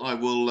do.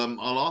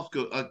 I'll ask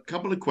a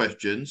couple of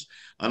questions,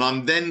 and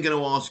I'm then going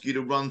to ask you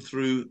to run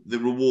through the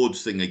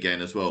rewards thing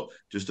again as well,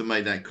 just to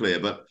make that clear.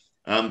 But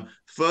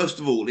first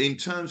of all, in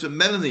terms of,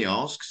 Melanie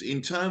asks,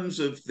 in terms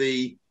of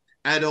the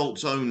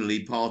adults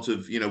only part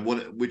of, you know,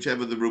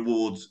 whichever the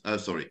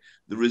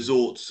the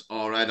resorts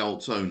are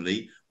adults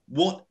only.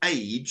 What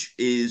age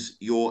is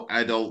your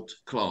adult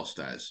classed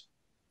as?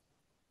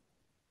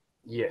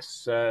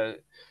 Yes.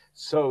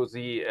 So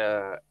the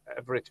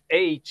average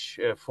age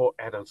for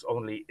adults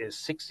only is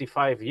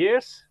 65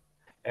 years,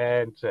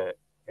 and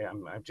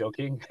I'm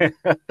joking.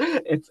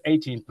 It's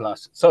 18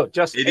 plus. So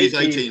just It 18 is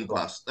 18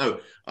 plus. No,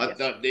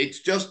 Yes. it's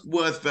just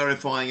worth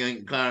verifying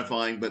and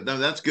clarifying, but no,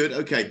 that's good.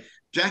 Okay.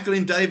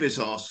 Jacqueline Davis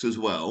asks as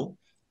well,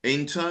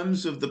 in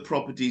terms of the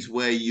properties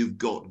where you've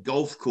got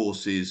golf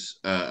courses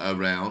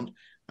around,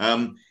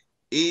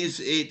 is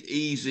it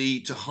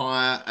easy to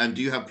hire, and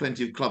do you have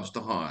plenty of clubs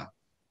to hire?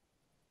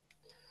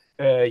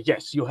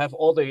 Yes, you have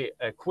all the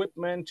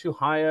equipment to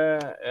hire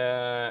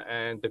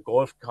and the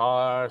golf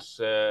cars,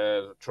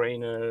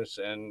 trainers,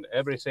 and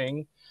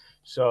everything.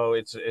 So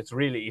it's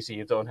really easy.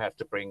 You don't have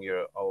to bring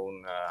your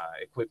own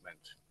equipment.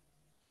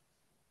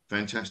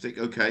 Fantastic.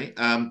 Okay.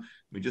 Let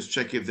me just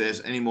check if there's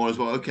any more as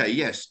well. Okay.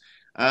 Yes.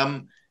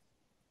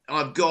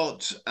 I've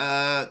got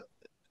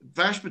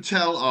Vash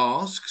Patel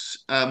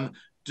asks,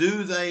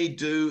 do they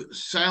do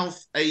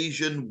South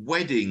Asian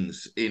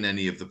weddings in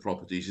any of the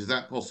properties? Is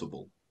that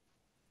possible?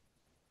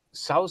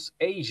 South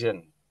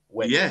Asian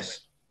weddings.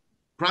 Yes.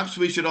 Perhaps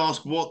we should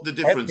ask what the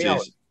Help difference me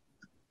out. is.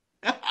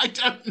 I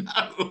don't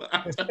know.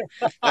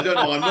 I don't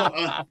know.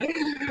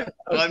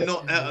 I'm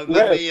not.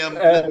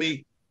 Let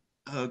me.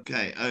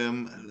 Okay.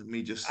 Let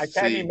me just I see.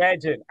 can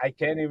imagine. I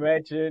can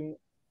imagine.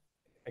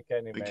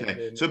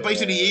 Okay. So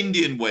basically,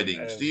 Indian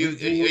weddings. Are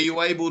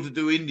you able to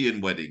do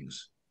Indian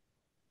weddings?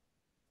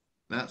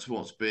 That's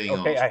what's being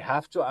asked. Okay, I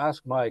have to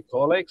ask my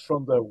colleagues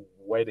from the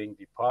wedding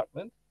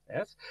department.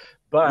 Yes,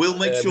 but we'll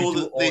make sure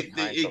that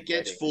it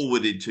gets weddings.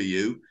 forwarded to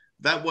you.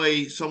 That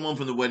way, someone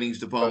from the weddings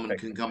department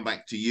Perfect. can come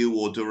back to you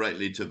or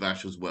directly to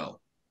Vash as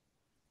well.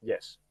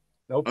 Yes,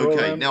 no problem.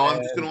 Okay, now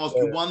I'm just going to ask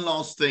you one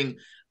last thing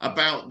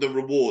about the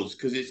rewards,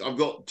 because I've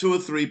got 2 or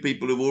 3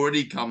 people who've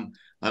already come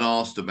and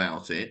asked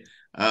about it.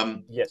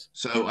 Yes.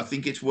 So I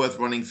think it's worth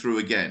running through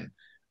again.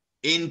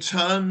 In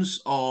terms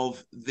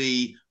of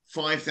the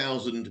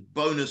 5,000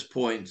 bonus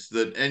points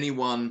that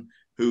anyone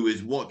who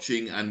is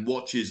watching and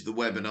watches the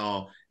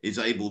webinar is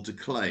able to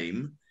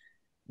claim,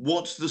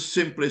 what's the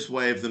simplest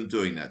way of them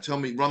doing that?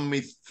 Run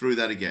me through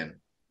that again.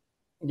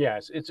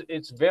 Yes,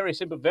 it's very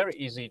simple, very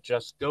easy.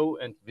 Just go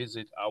and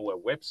visit our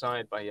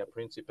website,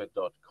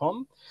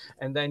 bahiaprincipe.com,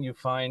 and then you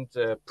find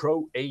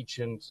Pro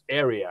Agents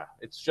area.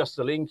 It's just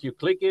a link. You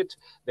click it,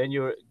 then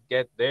you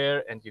get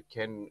there, and you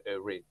can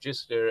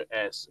register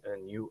as a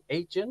new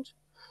agent.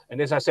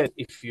 And as I said,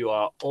 if you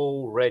are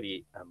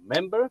already a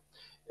member,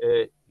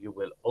 you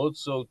will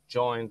also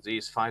join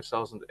these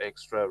 5,000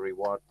 extra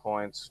reward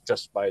points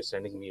just by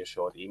sending me a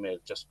short email.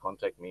 Just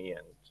contact me,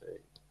 and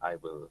I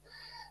will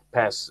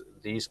pass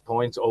these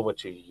points over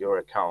to your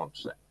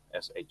account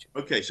as agent.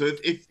 Okay, so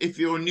if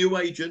you're a new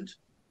agent,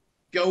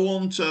 go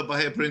on to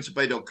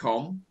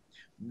bahiaprincipe.com,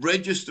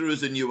 register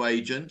as a new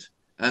agent,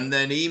 and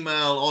then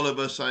email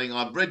Oliver saying,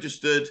 I've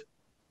registered,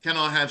 can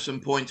I have some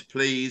points,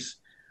 please?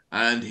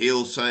 And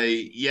he'll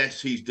say,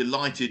 yes, he's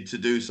delighted to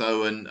do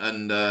so, and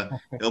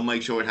he'll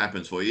make sure it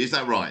happens for you. Is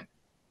that right?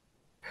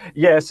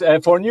 Yes,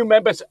 for new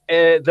members,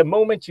 the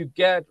moment you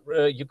got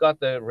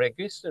the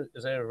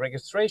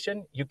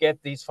registration, you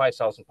get these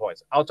 5,000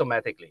 points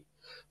automatically.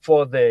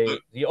 For the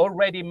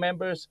already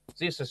members,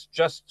 this is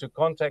just to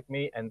contact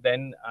me, and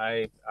then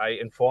I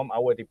inform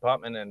our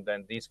department, and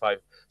then these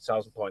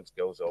 5,000 points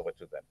goes over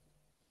to them.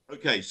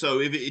 Okay, so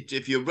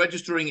if you're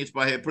registering, it's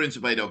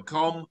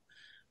bahiaprincipe.com.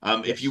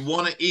 Yes. If you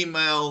want to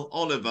email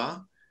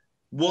Oliver,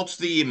 what's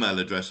the email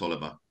address,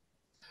 Oliver?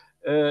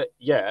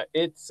 Yeah,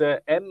 it's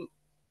M.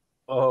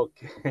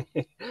 Okay,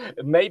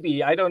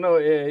 maybe I don't know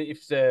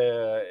if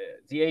the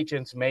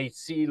agents may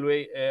see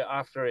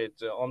after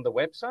it on the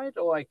website,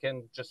 or I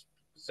can just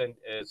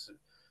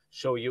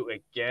show you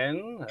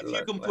again. If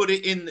you can put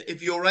it in,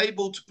 if you're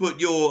able to put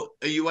your,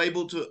 are you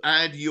able to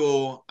add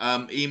your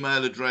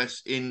email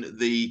address in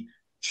the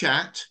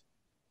chat?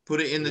 Put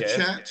it in the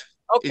chat.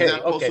 Okay. Is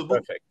that possible?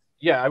 Okay, perfect.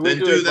 Yeah, I will then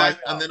do that, right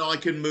and then I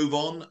can move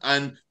on.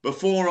 And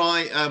before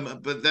I,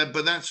 but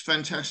that's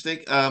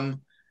fantastic.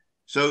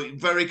 So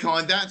very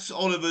kind. That's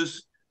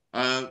Oliver's.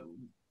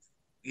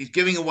 He's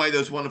giving away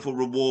those wonderful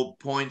reward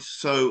points.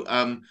 So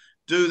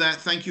do that.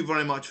 Thank you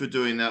very much for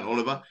doing that,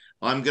 Oliver.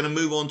 I'm going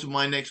to move on to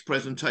my next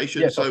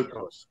presentation. Yes, so of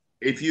course.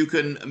 If you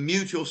can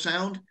mute your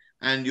sound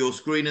and your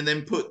screen, and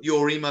then put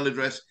your email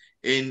address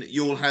in,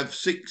 you'll have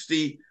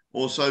 60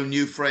 or so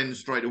new friends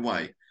straight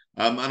away.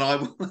 And I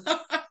will,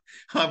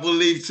 I will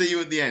see you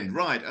at the end.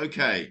 Right.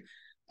 Okay.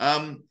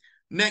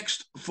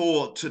 Next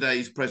for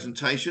today's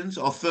presentations,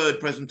 our third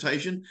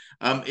presentation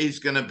is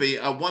going to be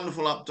a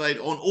wonderful update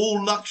on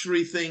all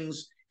luxury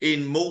things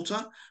in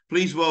Malta.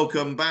 Please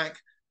welcome back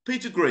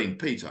Peter Green.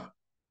 Peter.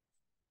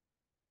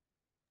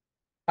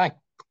 Hi,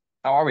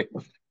 how are we?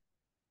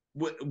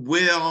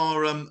 We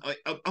are.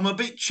 I'm a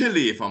bit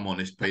chilly, if I'm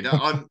honest, Peter.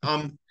 I'm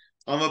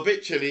a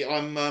bit chilly.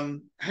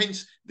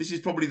 Hence this is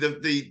probably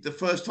the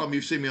first time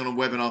you've seen me on a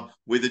webinar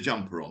with a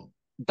jumper on.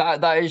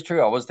 That is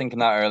true. I was thinking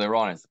that earlier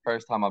on. It's the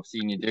first time I've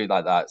seen you do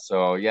like that.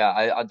 So yeah,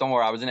 I don't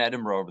worry. I was in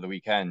Edinburgh over the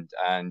weekend,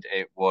 and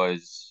it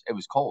was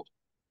cold.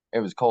 It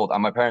was cold,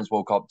 and my parents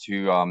woke up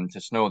to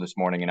snow this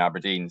morning in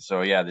Aberdeen.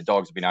 So yeah, the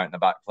dogs have been out in the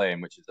back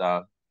playing, which is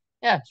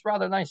yeah, it's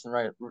rather nice and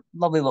right,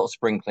 lovely little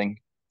sprinkling.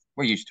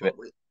 We're used to it.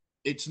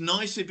 It's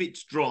nice if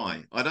it's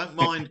dry. I don't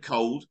mind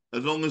cold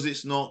as long as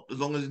it's not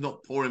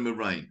pouring with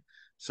rain.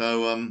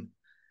 So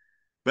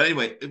but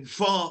anyway,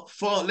 far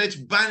let's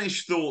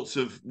banish thoughts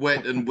of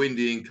wet and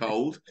windy and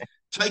cold.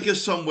 Take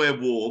us somewhere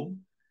warm,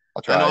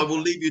 I'll and I try. will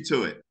leave you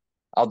to it.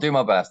 I'll do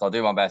my best. I'll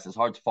do my best. It's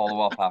hard to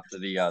follow up after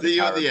the See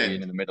you at the Caribbean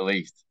end. and the Middle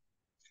East.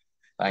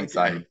 Thanks,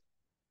 Okay.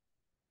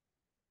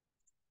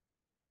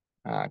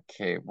 Simon.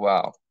 Okay,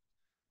 well,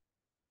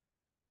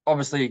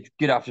 obviously,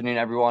 good afternoon,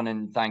 everyone,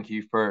 and thank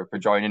you for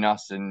joining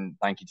us, and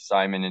thank you to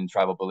Simon and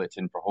Travel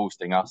Bulletin for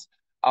hosting us.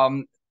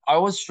 I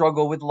always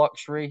struggle with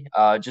luxury,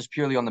 just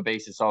purely on the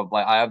basis of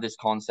like I have this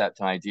concept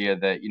and idea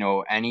that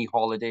any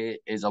holiday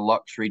is a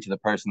luxury to the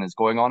person that's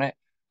going on it.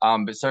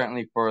 But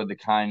certainly for the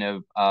kind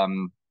of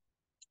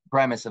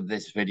premise of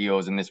this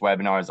videos and this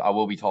webinars, I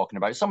will be talking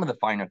about some of the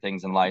finer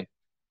things in life.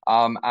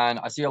 And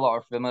I see a lot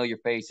of familiar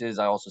faces.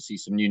 I also see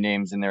some new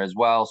names in there as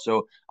well.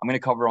 So I'm going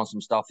to cover on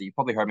some stuff that you've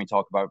probably heard me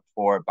talk about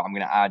before, but I'm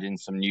going to add in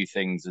some new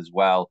things as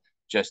well,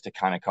 just to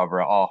kind of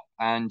cover it off.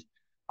 And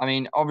I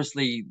mean,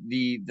 obviously,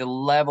 the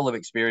level of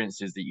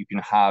experiences that you can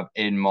have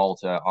in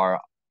Malta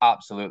are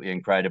absolutely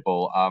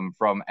incredible.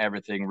 From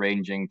everything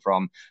ranging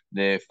from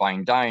the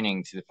fine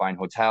dining to the fine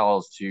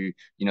hotels to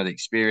the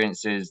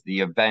experiences,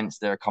 the events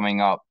that are coming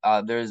up.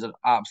 There's an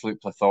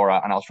absolute plethora,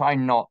 and I'll try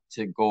not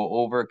to go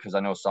over because I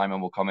know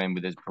Simon will come in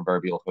with his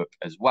proverbial hook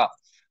as well.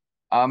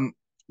 Um,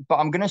 but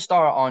I'm going to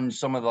start on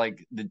some of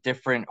like the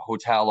different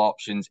hotel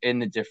options in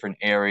the different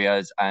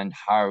areas and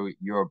how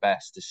you're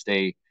best to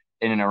stay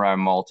in and around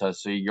Malta.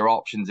 So your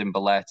options in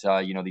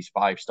Valletta, these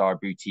five-star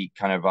boutique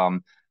kind of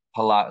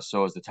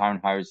palazzos, the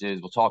townhouses.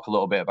 We'll talk a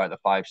little bit about the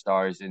five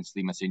stars in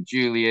Slima St.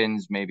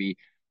 Julian's, maybe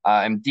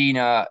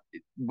Mdina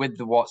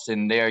with what's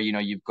in there.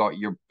 You've got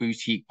your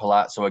boutique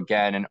palazzo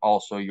again, and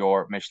also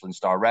your Michelin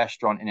star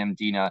restaurant in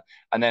Mdina.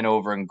 And then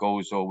over in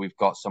Gozo, we've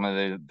got some of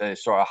the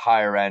sort of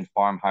higher end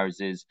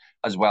farmhouses,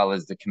 as well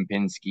as the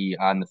Kempinski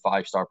and the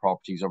five-star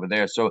properties over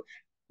there. So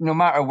no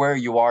matter where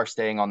you are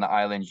staying on the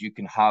islands, you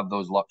can have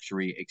those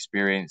luxury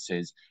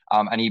experiences,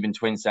 and even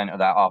twin center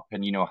that up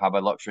and, have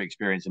a luxury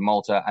experience in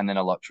Malta and then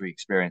a luxury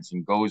experience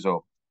in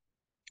Gozo.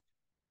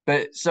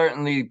 But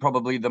certainly,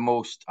 probably the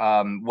most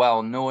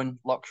well-known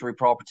luxury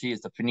property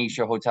is the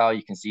Phoenicia Hotel.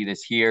 You can see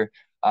this here.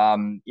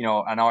 An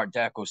Art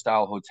Deco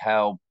style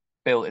hotel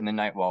built in the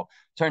night, well,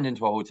 turned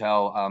into a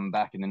hotel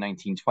back in the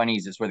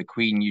 1920s. It's where the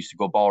Queen used to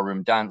go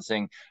ballroom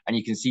dancing. And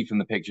you can see from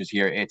the pictures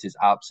here, it is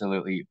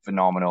absolutely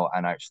phenomenal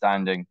and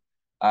outstanding.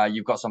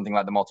 You've got something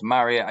like the Malta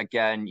Marriott.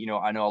 Again,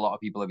 I know a lot of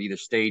people have either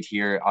stayed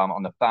here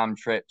on the fam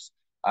trips.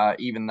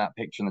 Even that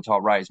picture in the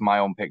top right is my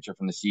own picture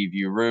from the sea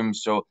view room.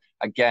 So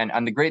again,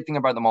 and the great thing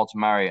about the Malta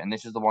Marriott, and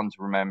this is the one to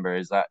remember,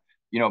 is that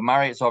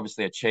Marriott's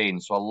obviously a chain.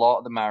 So a lot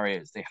of the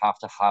Marriotts, they have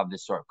to have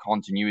this sort of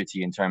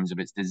continuity in terms of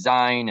its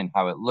design and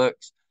how it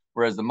looks.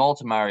 Whereas the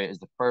Malta Marriott is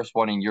the first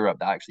one in Europe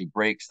that actually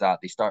breaks that.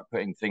 They start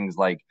putting things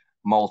like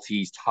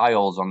Maltese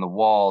tiles on the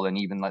wall, and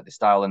even like the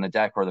style in the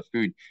deck or the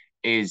food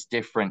is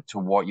different to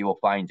what you will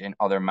find in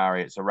other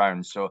Marriotts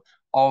around. So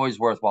always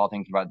worthwhile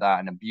thinking about that,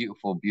 and a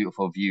beautiful,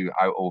 beautiful view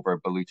out over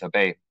Baluta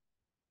Bay.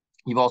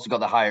 You've also got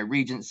the Hyatt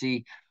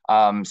Regency,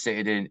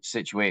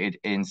 situated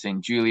in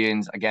St.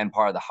 Julian's, again,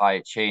 part of the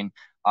Hyatt chain.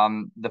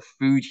 The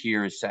food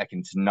here is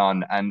second to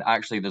none. And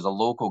actually, there's a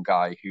local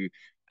guy who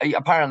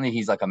apparently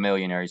he's like a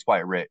millionaire, he's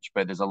quite rich,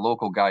 but there's a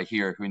local guy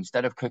here who,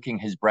 instead of cooking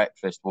his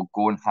breakfast, will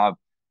go and have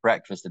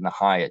breakfast in the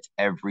Hyatt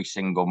every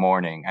single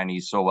morning. And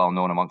he's so well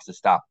known amongst the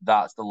staff.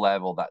 That's the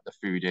level that the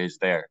food is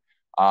there.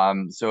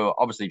 So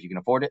obviously, if you can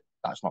afford it,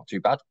 that's not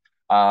too bad.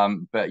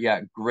 But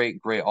yeah,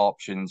 great, great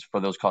options for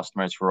those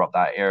customers who are up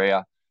that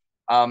area.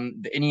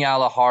 The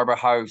Iniala Harbour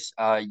House,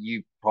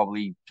 you've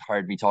probably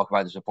heard me talk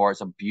about this before.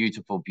 It's a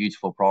beautiful,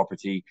 beautiful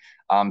property,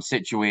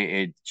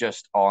 situated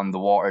just on the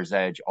water's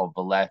edge of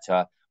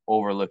Valletta,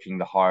 overlooking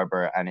the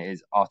harbour, and it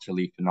is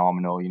utterly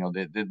phenomenal.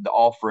 The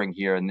offering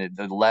here and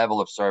the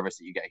level of service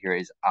that you get here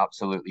is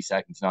absolutely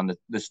second to none.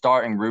 The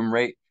starting room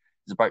rate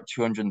is about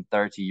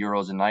 230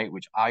 euros a night,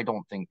 which I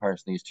don't think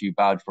personally is too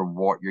bad for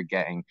what you're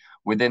getting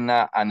within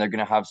that. And they're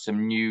going to have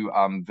some new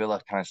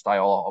villa kind of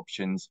style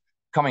options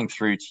coming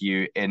through to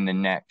you in the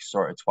next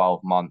sort of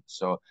 12 months.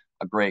 So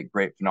a great,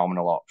 great,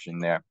 phenomenal option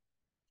there.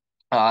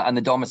 And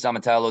the Domus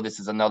Amatello, this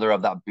is another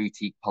of that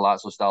boutique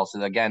palazzo style.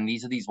 So again,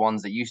 these are these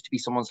ones that used to be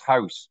someone's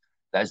house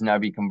that has now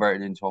been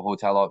converted into a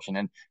hotel option.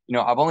 And,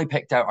 I've only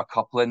picked out a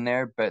couple in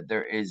there, but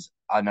there is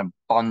an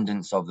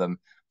abundance of them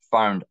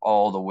found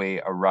all the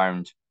way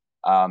around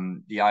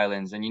the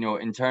islands. And,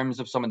 in terms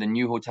of some of the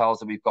new hotels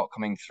that we've got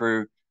coming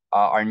through,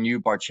 our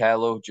new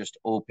Barcello just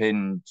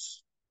opened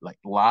like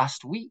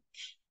last week.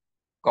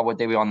 God, what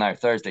day are we on now?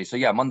 Thursday. So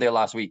yeah, Monday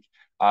last week,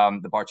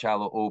 the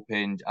Barcello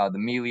opened. The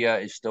Melia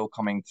is still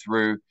coming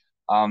through.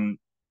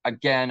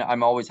 again,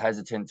 I'm always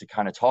hesitant to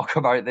kind of talk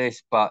about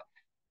this, but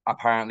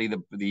apparently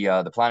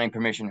the planning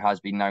permission has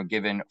been now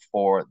given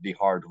for the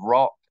Hard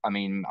Rock. I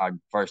mean, I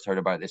first heard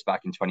about this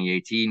back in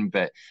 2018,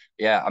 but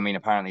yeah, I mean,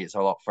 apparently it's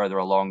a lot further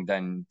along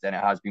than it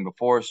has been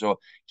before. So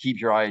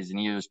keep your eyes and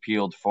ears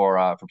peeled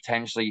for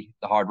potentially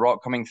the Hard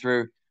Rock coming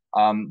through.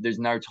 There's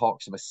now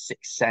talks of a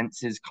Six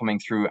Senses coming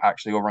through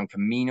actually over in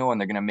Camino,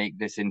 and they're going to make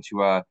this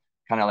into a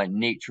kind of like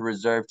nature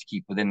reserve to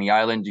keep within the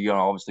island. You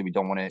know, obviously we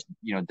don't want to,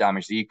 you know,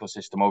 damage the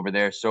ecosystem over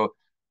there. So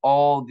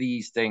all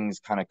these things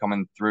kind of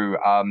coming through.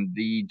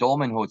 The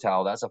Dolmen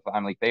Hotel, that's a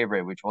family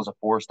favorite, which was a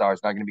 4-star,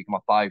 is now going to become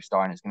a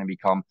 5-star, and it's going to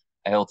become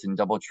a Hilton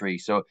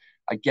DoubleTree. So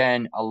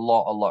again, a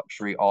lot of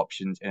luxury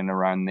options in and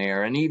around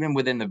there. And even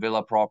within the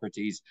villa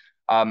properties,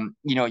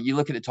 you know, you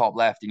look at the top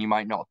left and you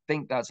might not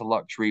think that's a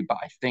luxury, but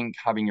I think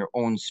having your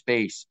own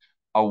space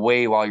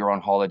away while you're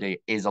on holiday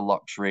is a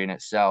luxury in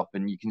itself.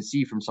 And you can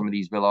see from some of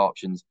these villa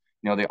options,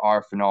 you know, they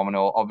are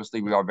phenomenal.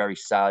 Obviously, we are very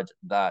sad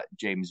that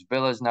James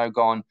Villa is now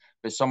gone,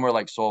 but somewhere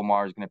like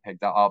Solmar is going to pick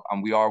that up.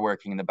 And we are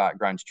working in the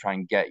background to try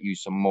and get you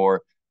some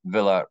more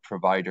villa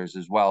providers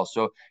as well.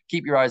 So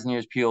keep your eyes and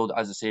ears peeled.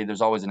 As I say,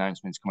 there's always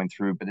announcements coming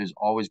through, but there's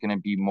always going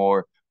to be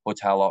more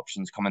hotel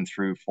options coming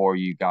through for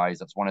you guys.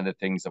 That's one of the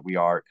things that we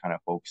are kind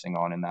of focusing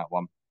on in that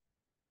one.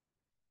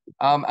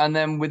 And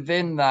then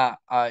within that,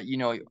 you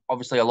know,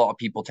 obviously a lot of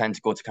people tend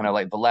to go to kind of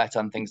like Valletta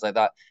and things like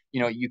that.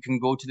 You know, you can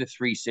go to the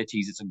Three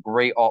Cities. It's a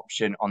great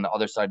option on the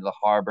other side of the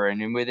harbor.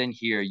 And then within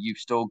here, you've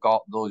still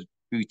got those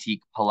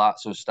boutique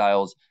palazzo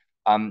styles.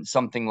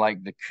 Something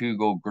like the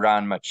Cugo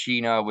Gran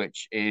Machina,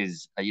 which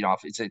is, you know,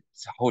 it's a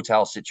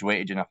hotel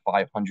situated in a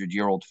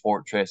 500-year-old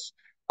fortress.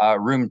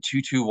 Room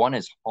 221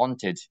 is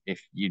haunted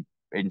if you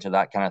into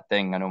that kind of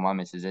thing. I know my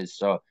missus is.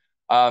 So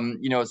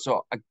you know,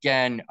 so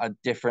again, a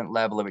different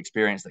level of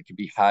experience that could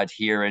be had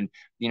here. And,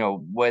 you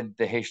know, with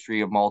the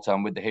history of Malta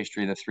and with the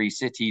history of the Three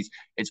Cities,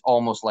 it's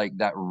almost like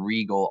that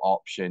regal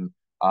option,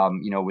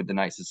 you know, with the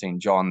Knights of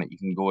St. John, that you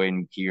can go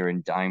in here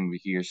and dine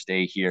with here,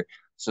 stay here.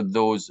 So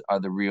those are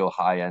the real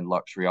high-end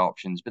luxury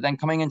options. But then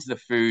coming into the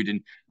food,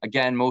 and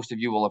again, most of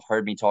you will have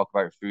heard me talk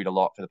about food a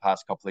lot for the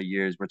past couple of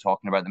years. We're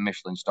talking about the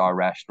Michelin star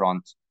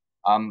restaurants.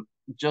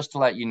 Just to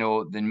let you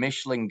know, the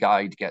Michelin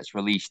Guide gets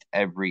released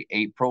every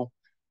April.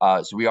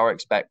 So we are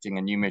expecting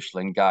a new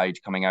Michelin Guide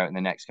coming out in the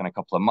next kind of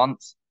couple of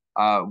months.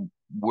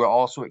 We're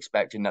also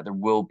expecting that there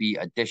will be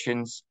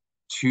additions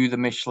to the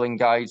Michelin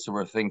Guide. So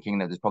we're thinking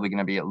that there's probably going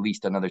to be at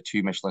least another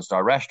 2 Michelin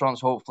star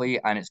restaurants, hopefully,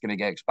 and it's going to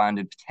get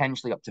expanded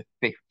potentially up to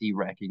 50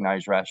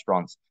 recognized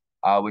restaurants,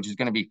 which is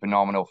going to be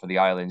phenomenal for the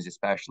islands,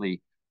 especially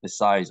the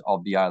size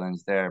of the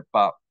islands there.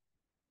 But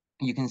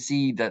you can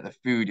see that the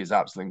food is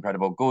absolutely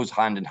incredible. It goes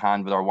hand in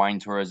hand with our wine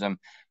tourism.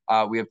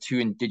 We have 2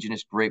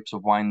 indigenous grapes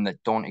of wine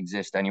that don't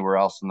exist anywhere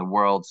else in the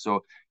world.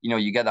 So, you know,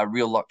 you get that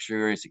real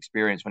luxurious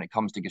experience when it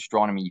comes to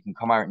gastronomy. You can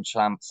come out and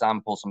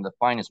sample some of the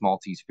finest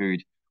Maltese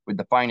food with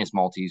the finest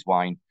Maltese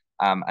wine.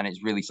 And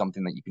it's really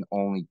something that you can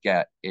only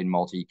get in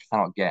Malta. You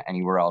cannot get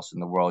anywhere else in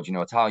the world. You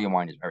know, Italian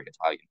wine is very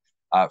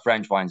Italian.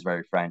 French wine is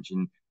very French.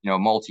 And, you know,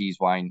 Maltese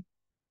wine,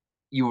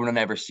 you will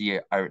never see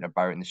it out and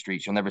about in the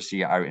streets. You'll never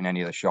see it out in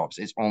any of the shops.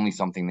 It's only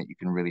something that you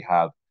can really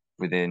have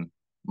within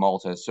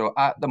Malta. So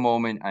at the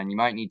moment, and you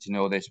might need to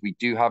know this, we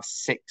do have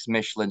 6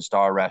 Michelin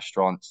star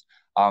restaurants,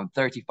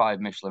 35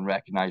 Michelin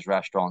recognized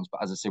restaurants.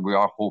 But as I said, we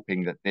are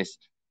hoping that this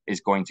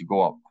is going to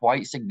go up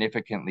quite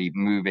significantly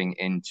moving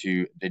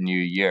into the new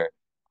year.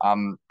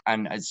 And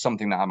it's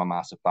something that I'm a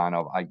massive fan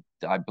of.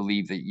 I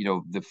believe that, you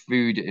know, the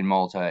food in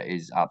Malta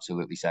is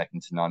absolutely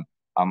second to none.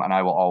 And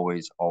I will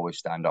always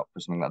stand up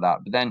for something like that.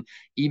 But then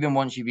even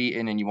once you've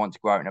eaten and you want to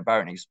go out and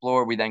about and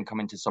explore, we then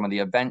come into some of the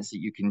events that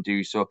you can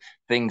do. So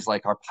things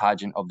like our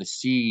pageant of the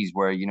seas,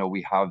 where, you know,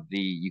 we have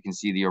you can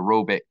see the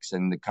aerobics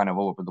and the kind of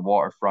over the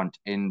waterfront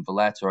in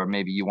Valletta, or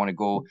maybe you want to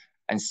go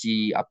and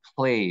see a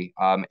play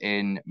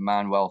in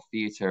Manuel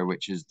Theatre,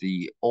 which is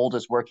the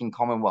oldest working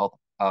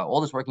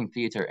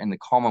theatre in the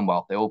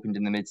Commonwealth. They opened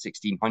in the mid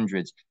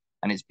 1600s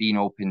and it's been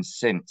open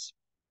since.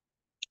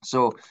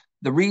 So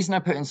the reason I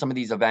put in some of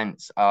these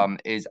events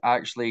is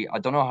actually, I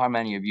don't know how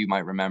many of you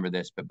might remember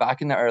this, but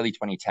back in the early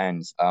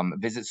 2010s,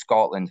 Visit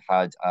Scotland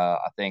had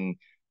a thing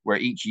where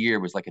each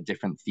year was like a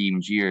different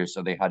themed year.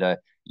 So they had a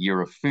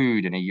year of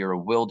food and a year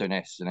of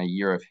wilderness and a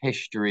year of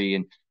history.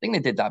 And I think they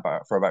did that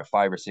for about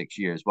 5 or 6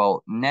 years.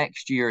 Well,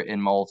 next year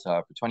in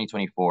Malta for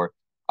 2024,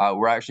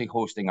 we're actually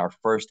hosting our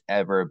first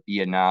ever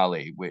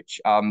Biennale,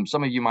 which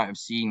some of you might have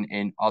seen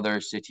in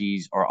other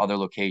cities or other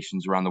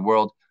locations around the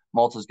world.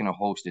 Malta's going to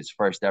host its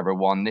first ever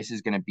one. This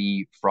is going to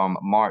be from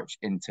March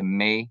into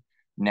May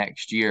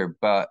next year,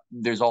 but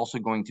there's also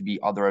going to be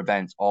other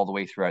events all the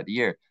way throughout the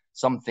year.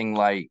 Something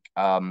like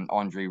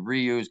Andre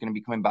Rieu is going to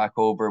be coming back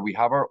over. We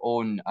have our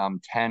own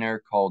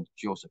tenor called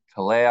Joseph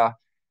Calea.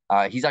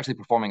 He's actually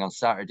performing on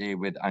Saturday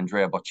with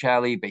Andrea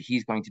Bocelli, but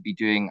he's going to be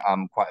doing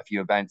quite a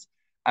few events.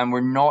 And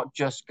we're not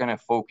just going to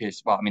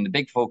focus, well, I mean, the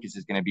big focus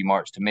is going to be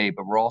March to May,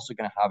 but we're also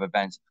going to have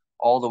events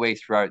all the way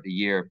throughout the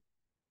year.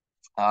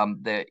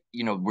 That,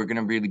 you know, we're going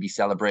to really be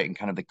celebrating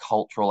kind of the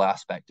cultural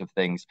aspect of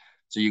things.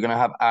 So you're going to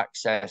have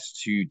access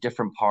to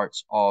different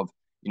parts of,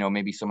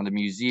 maybe some of the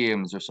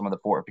museums or some of the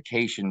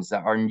fortifications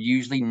that are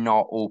usually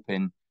not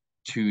open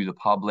to the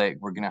public.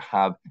 We're going to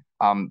have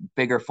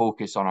bigger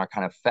focus on our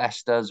kind of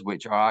festas,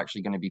 which are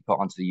actually going to be put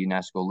onto the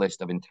UNESCO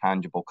list of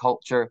intangible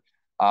culture.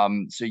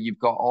 So you've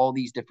got all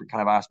these different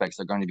kind of aspects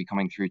that are going to be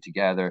coming through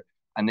together.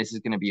 And this is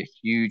going to be a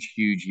huge,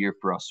 huge year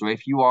for us. So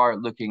if you are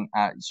looking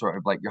at sort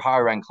of like your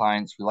higher end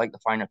clients who like the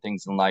finer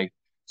things in life,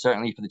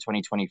 certainly for the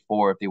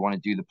 2024, if they want to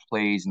do the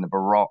plays and the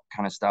Baroque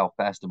kind of style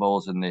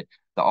festivals and the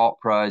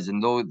operas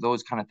and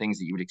those kind of things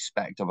that you would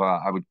expect of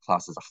I would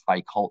class as a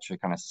high culture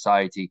kind of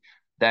society,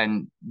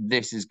 then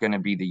this is going to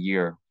be the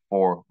year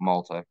for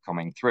Malta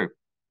coming through.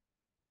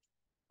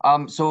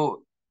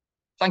 So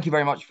thank you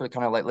very much for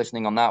kind of like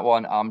listening on that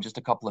one. Just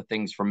a couple of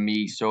things from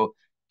me. So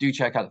do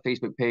check out the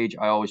Facebook page.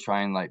 I always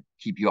try and like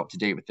keep you up to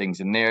date with things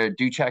in there.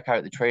 Do check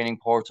out the training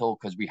portal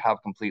because we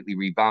have completely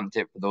revamped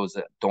it for those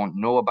that don't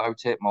know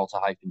about it,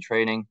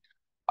 Malta-training.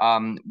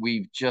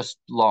 We've just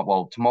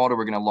tomorrow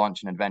we're going to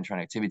launch an adventure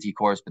and activity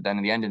course, but then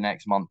at the end of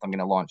next month, I'm going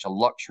to launch a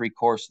luxury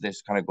course.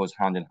 This kind of goes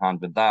hand in hand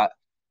with that.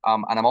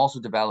 And I'm also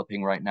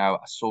developing right now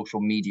a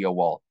social media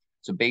wall.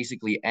 So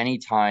basically,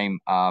 anytime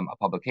a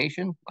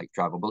publication like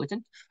Travel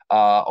Bulletin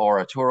or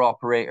a tour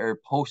operator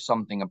posts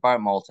something about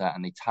Malta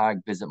and they tag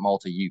Visit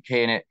Malta UK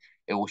in it,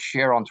 it will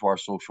share onto our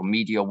social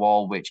media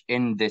wall, which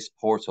in this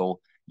portal,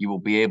 you will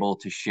be able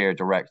to share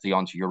directly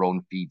onto your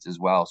own feeds as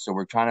well. So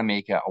we're trying to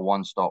make it a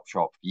one-stop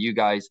shop for you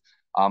guys.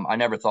 I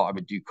never thought I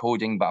would do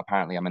coding, but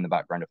apparently I'm in the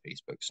background of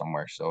Facebook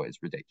somewhere, so it's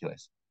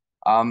ridiculous.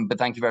 But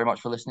thank you very much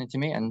for listening to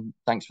me, and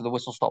thanks for the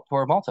whistle-stop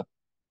tour of Malta.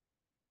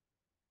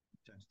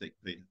 Fantastic,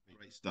 Peter.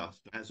 Great stuff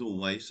as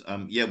always.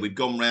 Yeah, we've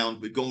gone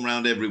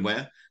round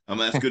everywhere.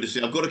 That's good to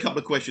see. I've got a couple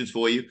of questions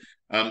for you.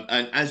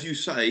 And as you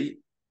say,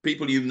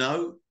 people you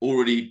know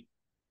already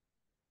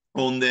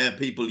on there,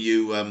 people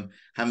you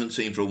haven't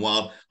seen for a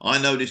while. I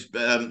noticed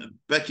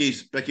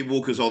Becky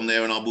Walker's on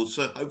there, and I will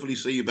hopefully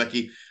see you,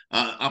 Becky,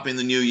 up in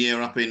the new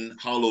year, up in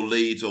Hull or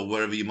Leeds or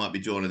wherever you might be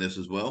joining us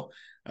as well.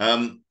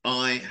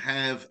 I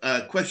have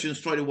a question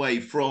straight away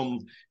from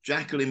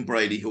Jacqueline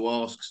Brady, who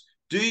asks,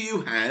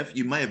 you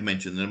may have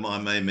mentioned them, I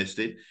may have missed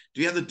it. Do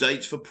you have the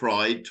dates for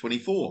Pride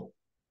 24?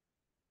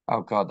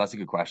 Oh God, that's a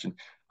good question.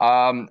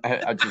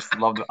 I just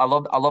love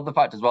the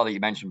fact as well that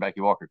you mentioned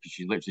Becky Walker, because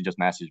she literally just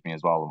messaged me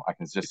as well. I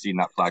can just see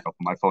that flag up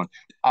on my phone.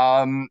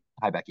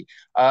 Hi Becky.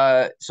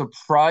 So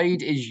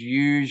Pride is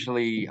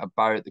usually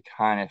about the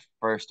kind of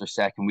first or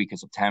second week of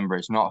September.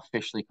 It's not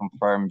officially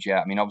confirmed yet.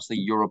 I mean, obviously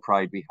Euro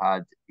Pride we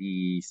had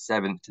the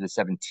 7th to the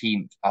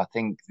 17th. I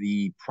think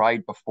the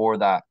Pride before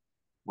that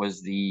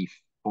was the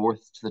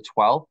 4th to the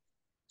 12th.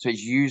 So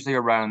it's usually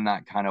around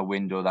that kind of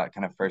window, that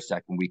kind of first,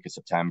 second week of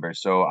September.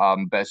 So,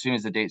 but as soon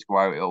as the dates go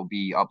out, it'll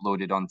be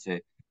uploaded onto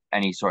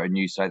any sort of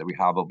news site that we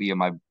have. It'll be in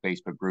my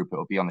Facebook group.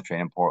 It'll be on the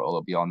training portal.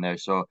 It'll be on there.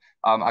 So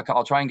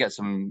I'll try and get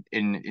some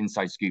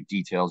inside scoop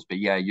details. But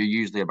yeah, you're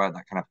usually about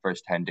that kind of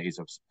first 10 days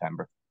of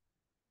September.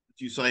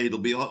 You say it'll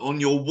be on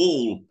your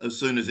wall as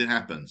soon as it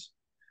happens.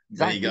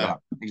 Exactly there you go.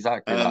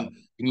 Exactly that.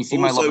 Can you see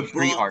my love of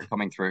street art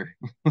coming through?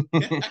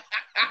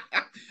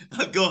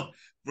 I've got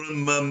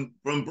from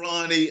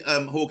Bryony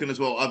Hawken as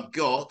well. I've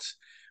got,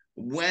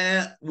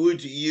 where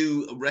would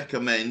you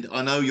recommend?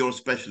 I know you're a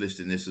specialist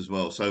in this as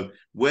well. So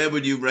where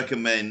would you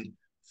recommend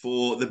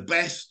for the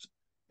best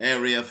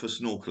area for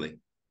snorkeling?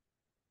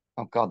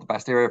 Oh God, the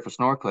best area for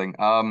snorkeling.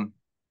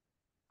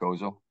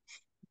 Gozo.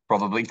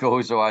 Probably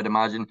Gozo, I'd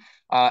imagine.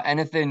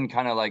 Anything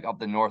kind of like up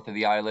the north of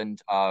the island,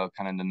 kind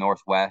of in the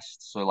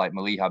northwest. So like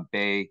Maliha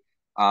Bay,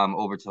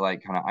 over to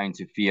like kind of Ain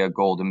Sofia,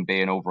 Golden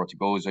Bay, and over to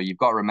Gozo. You've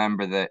got to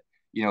remember that,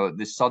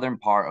 the southern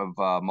part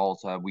of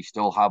Malta, we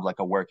still have like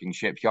a working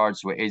shipyard.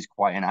 So it is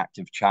quite an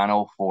active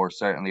channel for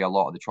certainly a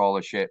lot of the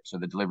trawler ships or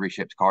the delivery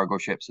ships, cargo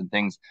ships and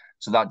things.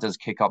 So that does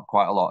kick up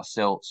quite a lot of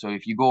silt. So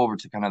if you go over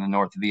to kind of the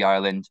north of the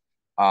island,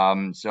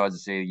 so as I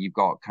say, you've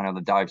got kind of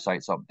the dive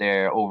sites up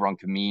there. Over on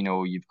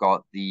Camino, you've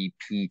got the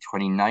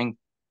P29,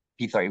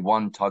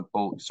 P31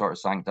 tugboat sort of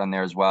sank down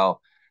there as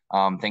well.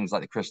 Things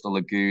like the Crystal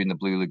Lagoon, the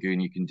Blue Lagoon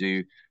you can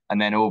do. And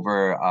then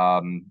over,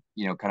 kind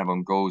of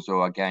on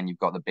Gozo, again, you've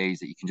got the bays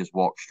that you can just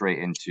walk straight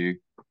into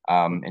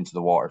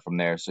the water from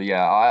there. So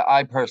yeah,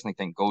 I personally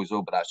think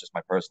Gozo, but that's just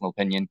my personal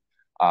opinion.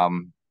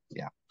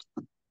 Yeah.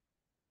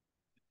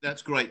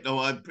 That's great. No,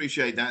 I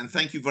appreciate that. And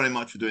thank you very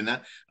much for doing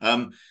that.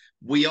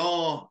 We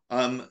are,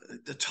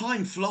 the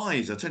time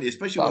flies, I tell you,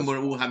 especially when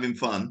we're all having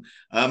fun.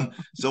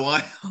 So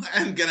I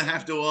am going to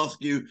have to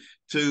ask you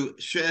to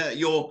share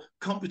your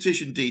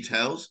competition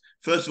details.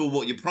 First of all,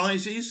 what your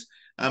prize is,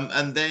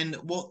 and then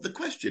what the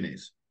question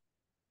is.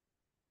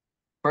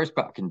 First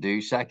bit I can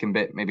do. Second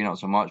bit, maybe not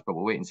so much, but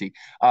we'll wait and see.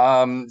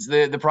 So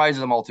the prize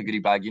is a Malta goodie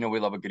bag. We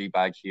love a goodie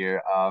bag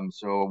here.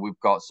 So we've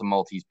got some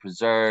Maltese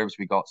preserves.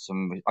 I've got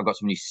some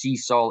new sea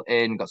salt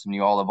in. Got some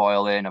new olive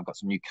oil in. I've got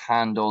some new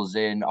candles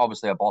in.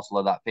 Obviously, a bottle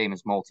of that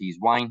famous Maltese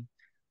wine.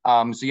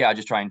 So yeah, I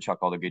just try and chuck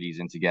all the goodies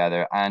in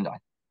together. And I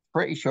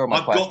pretty sure my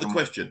I've question. got the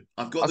question.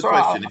 I've got the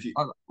Sorry, question. If you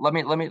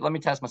let me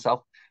test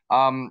myself.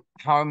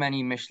 How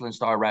many Michelin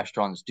star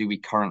restaurants do we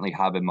currently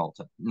have in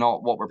Malta?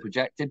 Not what we're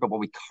projected, but what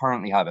we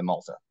currently have in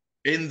Malta.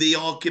 in the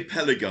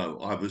archipelago,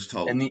 I was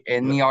told.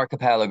 In the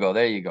archipelago.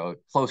 There you go.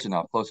 Close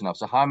enough. Close enough.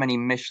 So how many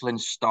Michelin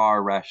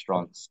star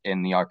restaurants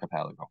in the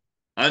archipelago?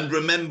 And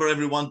remember,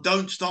 everyone,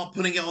 don't start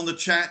putting it on the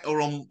chat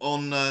or on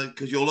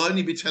because you'll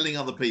only be telling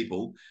other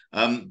people.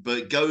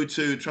 But go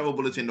to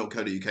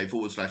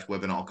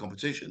travelbulletin.co.uk/webinar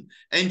competition,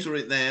 enter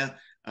it there,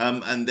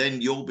 and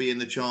then you'll be in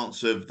the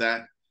chance of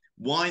that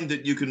wine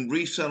that you can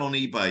resell on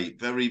eBay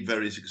very,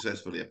 very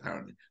successfully,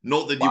 apparently.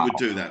 Not that you would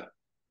do that.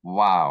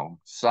 Wow,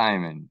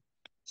 Simon.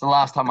 It's the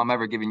last time I'm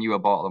ever giving you a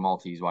bottle of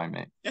Maltese wine,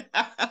 mate.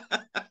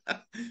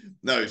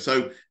 No,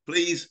 so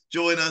please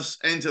join us,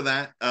 enter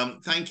that.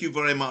 Thank you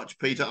very much,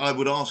 Peter. I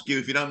would ask you,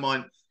 if you don't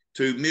mind,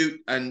 to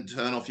mute and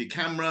turn off your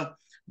camera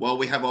while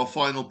we have our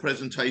final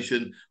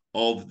presentation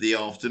of the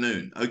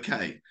afternoon.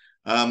 Okay,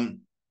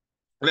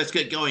 let's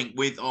get going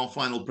with our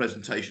final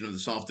presentation of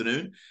this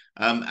afternoon.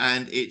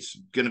 And it's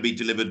going to be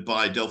delivered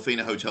by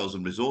Delphina Hotels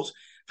and Resorts.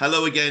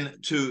 Hello again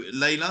to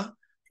Leila.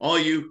 Are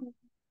you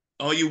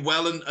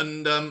well,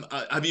 and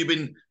have you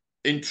been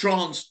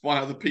entranced by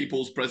other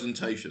people's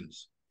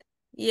presentations?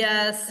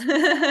 Yes.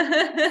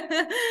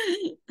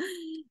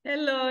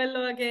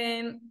 Hello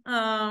again.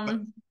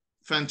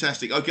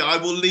 Fantastic. Okay, I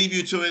will leave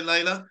you to it,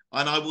 Leila,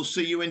 and I will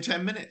see you in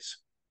 10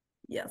 minutes.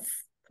 Yes,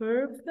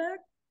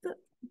 perfect.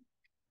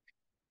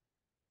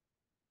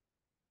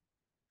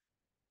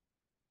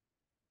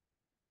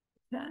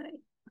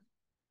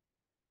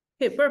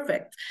 Okay,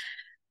 perfect.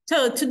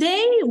 So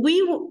today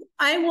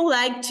I would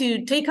like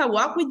to take a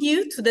walk with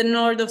you to the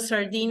north of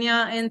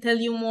Sardinia and tell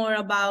you more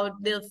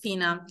about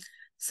Delphina.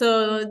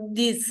 So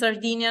this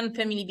Sardinian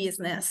family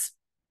business.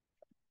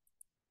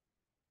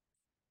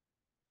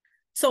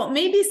 So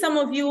maybe some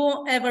of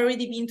you have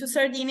already been to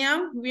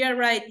Sardinia. We are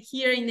right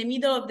here in the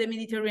middle of the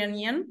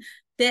Mediterranean.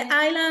 The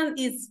island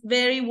is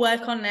very well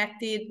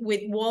connected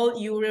with whole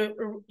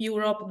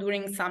Europe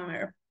during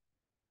summer.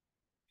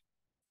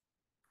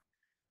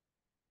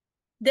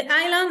 The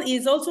island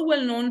is also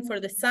well known for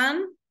the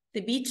sun,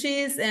 the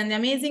beaches, and the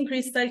amazing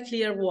crystal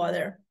clear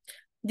water.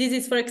 This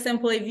is, for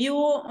example, a view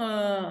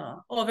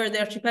over the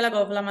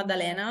archipelago of La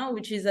Maddalena,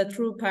 which is a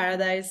true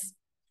paradise.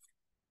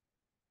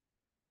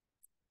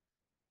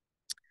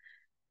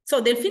 So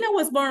Delphina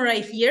was born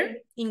right here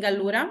in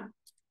Gallura.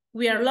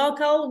 We are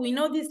local, we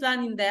know this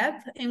land in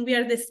depth, and we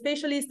are the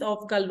specialists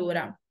of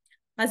Gallura.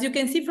 As you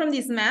can see from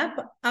this map,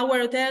 our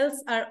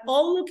hotels are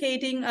all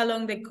located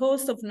along the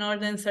coast of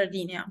northern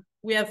Sardinia.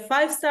 We have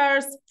 5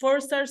 stars,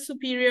 4 stars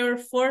superior,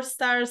 4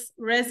 stars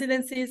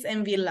residences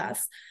and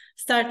villas,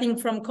 starting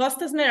from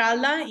Costa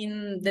Smeralda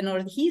in the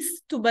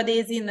northeast to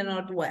Badesi in the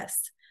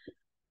northwest.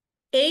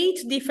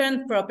 8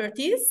 different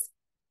properties,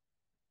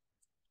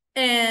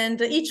 and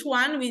each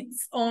one with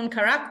its own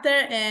character,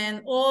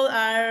 and all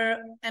are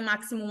a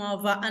maximum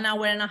of an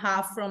hour and a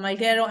half from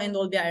Alghero and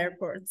Olbia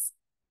airports.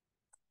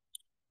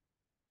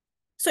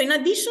 So in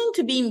addition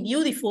to being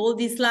beautiful,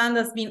 this land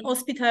has been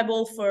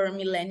hospitable for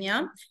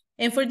millennia.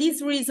 And for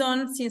this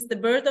reason, since the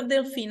birth of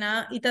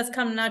Delphina, it has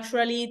come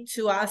naturally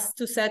to us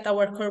to set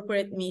our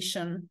corporate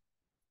mission.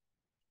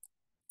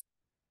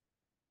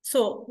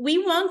 So we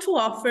want to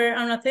offer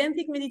an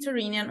authentic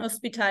Mediterranean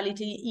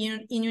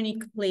hospitality in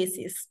unique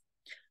places.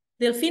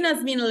 Delphina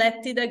has been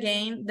elected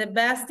again the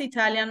best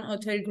Italian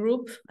hotel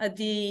group at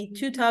the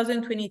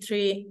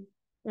 2023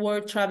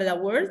 World Travel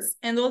Awards,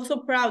 and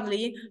also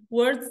proudly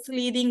world's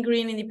leading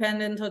green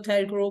independent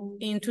hotel group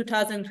in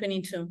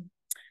 2022.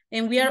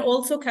 And we are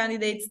also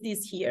candidates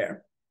this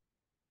year.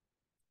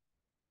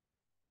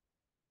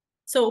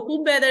 So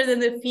who better than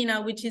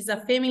Delphina, which is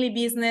a family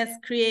business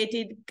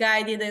created,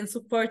 guided, and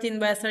supported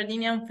by a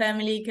Sardinian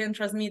family, can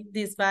transmit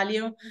this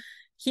value?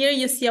 Here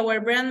you see our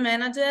brand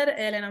manager,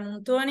 Elena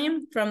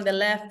Montoni. From the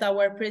left,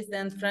 our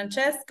president,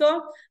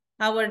 Francesco,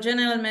 our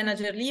general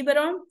manager,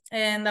 Libero,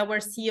 and our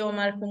CEO,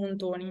 Marco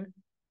Montoni.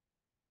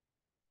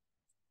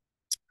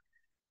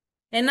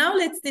 And now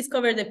let's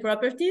discover the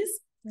properties.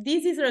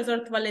 This is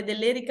Resort Valle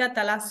dell'Erica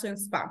Talasso and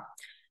Spa.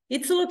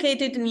 It's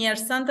located near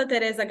Santa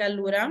Teresa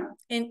Gallura,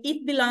 and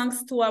it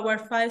belongs to our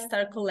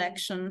 5-star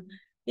collection.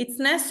 It's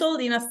nestled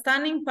in a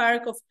stunning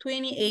park of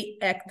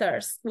 28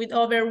 hectares with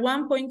over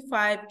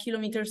 1.5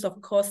 kilometers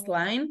of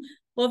coastline,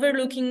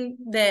 overlooking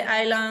the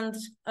island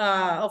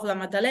of La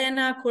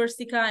Maddalena,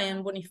 Corsica,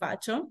 and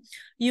Bonifacio.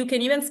 You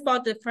can even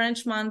spot the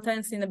French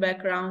mountains in the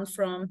background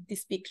from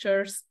these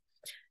pictures.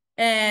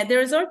 The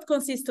resort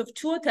consists of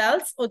 2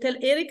 hotels, Hotel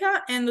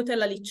Erica and Hotel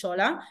La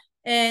Licciola,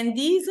 and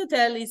this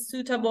hotel is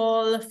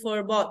suitable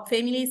for both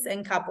families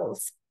and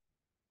couples.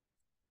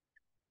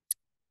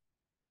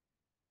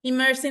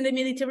 Immersed in the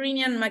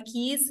Mediterranean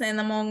maquis and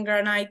among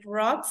granite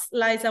rocks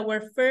lies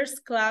our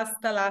first-class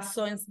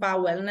Talasso and Spa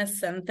Wellness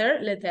Center,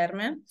 Le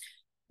Terme.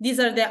 These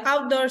are the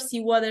outdoor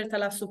seawater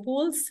Talasso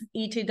pools,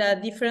 each at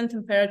a different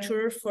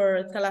temperature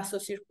for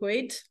Talasso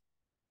circuit.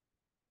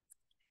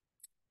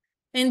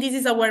 And this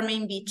is our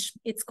main beach.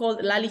 It's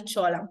called La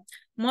Licciola.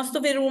 Most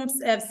of the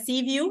rooms have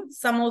sea view,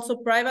 some also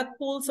private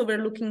pools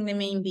overlooking the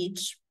main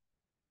beach.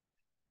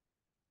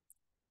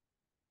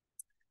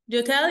 The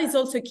hotel is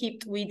also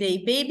equipped with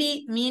a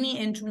baby, mini,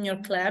 and junior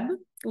club,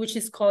 which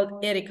is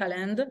called Erika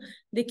Land,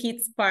 the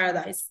kids'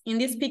 paradise. In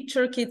this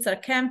picture, kids are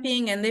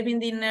camping and having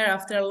dinner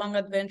after a long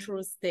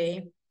adventurous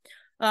day.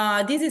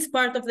 This is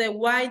part of the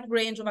wide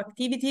range of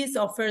activities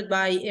offered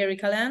by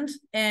Erika Land,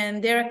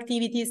 and their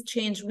activities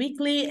change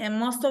weekly, and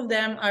most of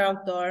them are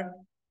outdoor.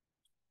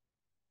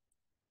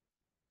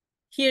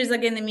 Here's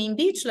again the main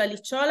beach, La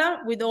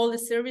Licciola, with all the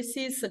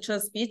services such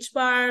as beach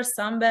bars,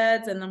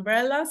 sunbeds, and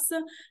umbrellas.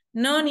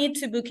 No need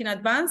to book in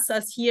advance,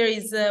 as here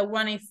is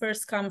on a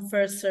first come,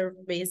 first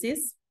served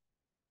basis.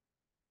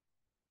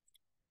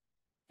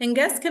 And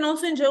guests can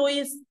also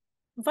enjoy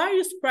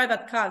various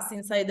private cabs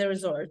inside the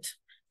resort.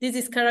 This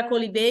is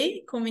Caracoli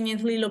Bay,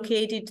 conveniently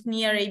located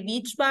near a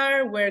beach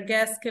bar where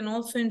guests can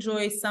also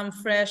enjoy some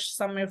fresh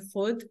summer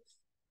food.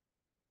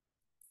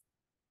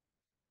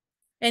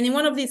 And in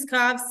one of these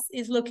cabs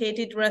is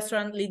located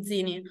restaurant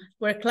Lizzini,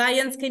 where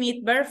clients can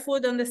eat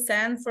barefoot on the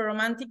sand for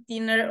romantic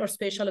dinner or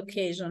special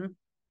occasion.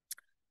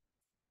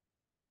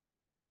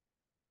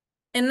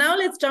 And now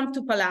let's jump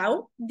to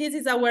Palau. This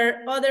is our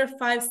other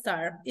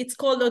 5-star. It's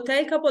called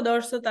Hotel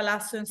Capodorso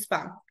Talasso and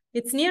Spa.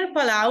 It's near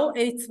Palau,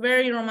 and it's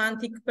very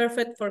romantic,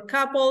 perfect for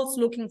couples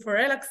looking for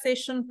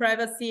relaxation,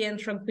 privacy, and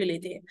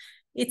tranquility.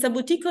 It's a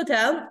boutique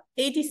hotel,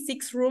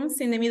 86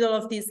 rooms in the middle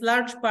of this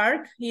large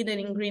park, hidden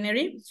in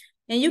greenery.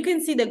 And you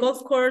can see the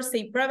golf course,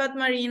 a private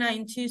marina,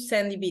 and 2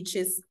 sandy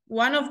beaches.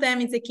 One of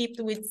them is equipped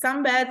with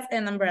sunbeds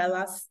and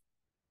umbrellas.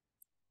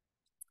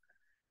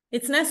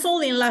 It's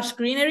nestled in lush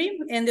greenery,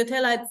 and the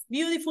hotel has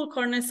beautiful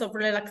corners of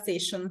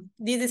relaxation.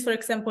 This is, for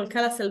example,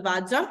 Cala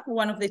Selvaggia,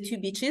 one of the 2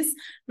 beaches,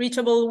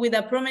 reachable with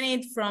a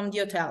promenade from the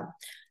hotel.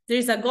 There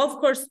is a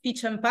golf course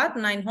pitch and putt,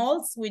 9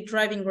 holes with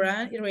driving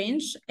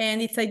range, and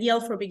it's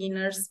ideal for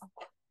beginners.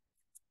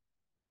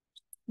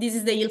 This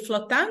is the Il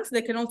Flottante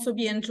that can also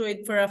be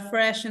enjoyed for a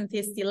fresh and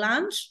tasty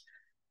lunch.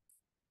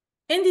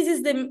 And this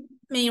is the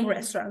main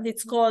restaurant.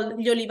 It's called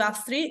Gli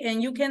Olivastri,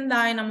 and you can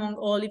dine among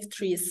olive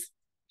trees.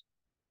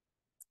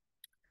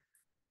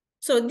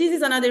 So this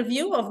is another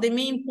view of the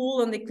main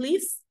pool on the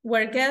cliffs,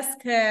 where guests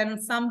can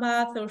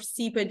sunbath or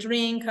sip a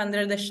drink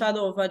under the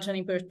shadow of a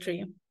juniper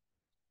tree.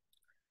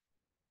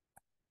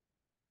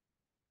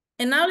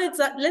 And now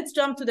let's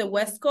jump to the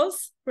west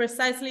coast,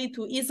 precisely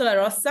to Isola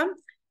Rossa.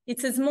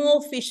 It's a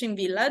small fishing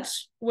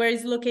village where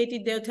is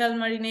located the Hotel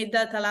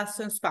Marineda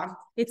Talasso and Spa.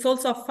 It's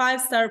also a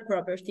 5-star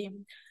property.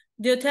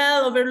 The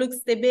hotel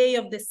overlooks the bay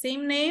of the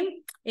same name,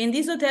 and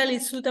this hotel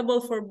is suitable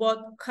for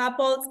both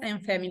couples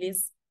and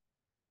families.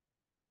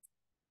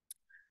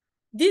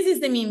 This is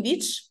the main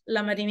beach,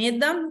 La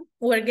Marineda,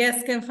 where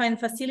guests can find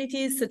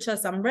facilities such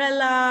as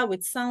umbrella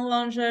with sun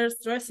loungers,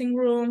 dressing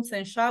rooms,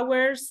 and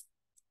showers,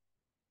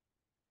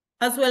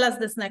 as well as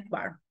the snack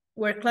bar,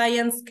 where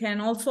clients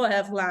can also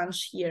have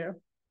lunch here.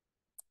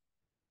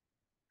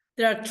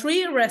 There are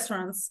 3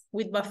 restaurants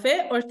with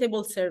buffet or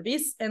table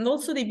service, and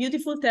also the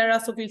beautiful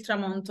terrace of Il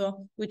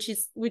Tramonto,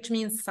 which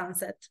means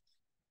sunset.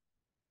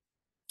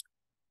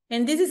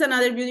 And this is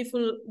another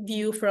beautiful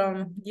view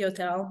from the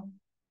hotel.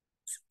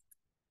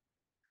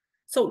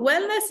 So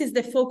wellness is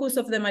the focus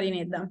of the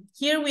Marineda.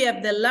 Here we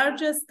have the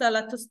largest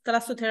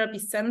thalassotherapy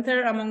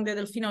center among the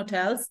Delphina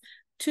hotels,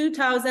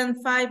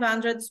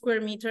 2,500 square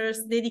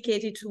meters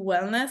dedicated to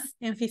wellness,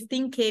 and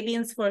 15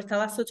 cabins for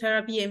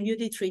thalassotherapy and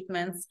beauty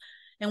treatments.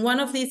 And one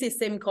of these is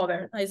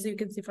semi-covered, as you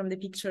can see from the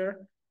picture.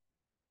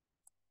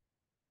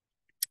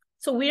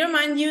 So we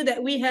remind you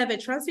that we have a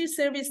transfer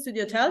service to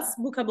the hotels,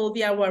 bookable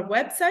via our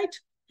website.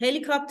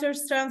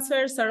 Helicopters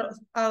transfers are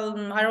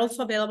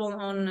also available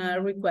on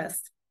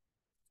request.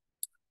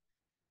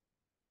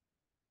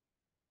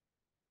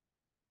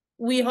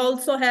 We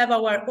also have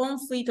our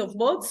own fleet of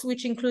boats,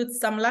 which includes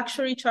some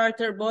luxury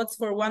charter boats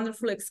for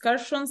wonderful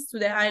excursions to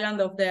the island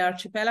of the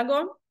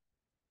archipelago.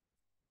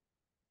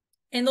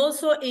 And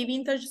also a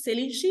vintage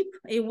sailing ship,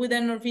 a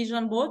wooden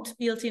Norwegian boat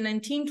built in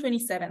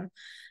 1927.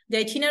 The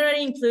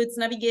itinerary includes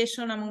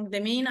navigation among the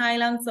main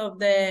islands of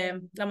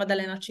the La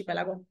Maddalena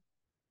archipelago.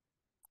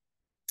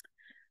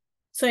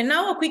 So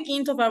now a quick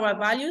hint of our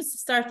values,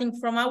 starting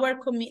from our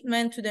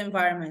commitment to the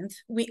environment.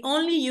 We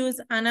only use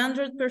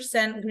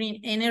 100% green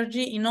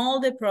energy in all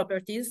the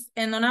properties,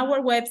 and on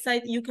our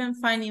website, you can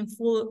find in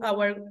full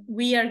our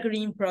We Are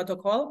Green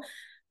protocol.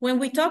 When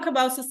we talk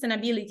about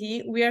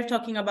sustainability, we are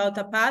talking about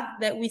a path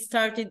that we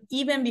started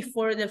even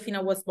before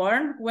Delphina was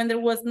born, when there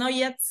was not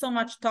yet so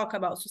much talk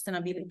about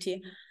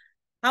sustainability.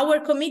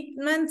 Our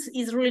commitment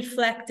is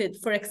reflected,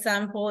 for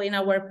example, in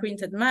our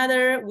printed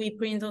matter. We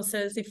print on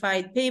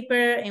certified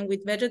paper and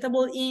with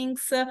vegetable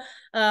inks.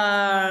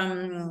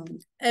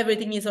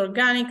 Everything is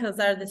organic, as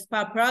are the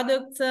spa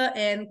products,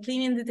 and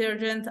cleaning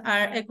detergent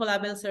are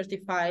Ecolabel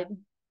certified.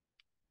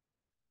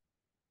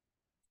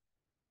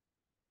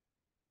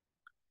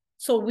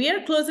 So we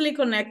are closely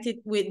connected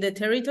with the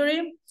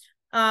territory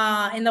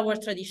and our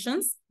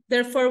traditions.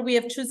 Therefore, we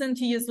have chosen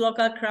to use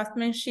local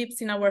craftsmanships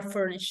in our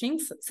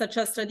furnishings, such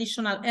as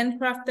traditional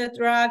handcrafted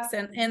rugs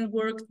and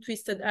hand-worked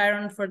twisted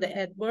iron for the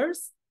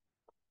headboards.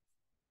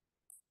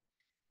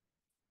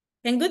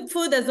 And good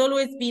food has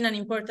always been an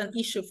important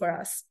issue for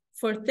us.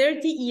 For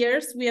 30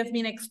 years, we have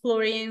been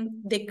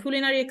exploring the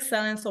culinary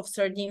excellence of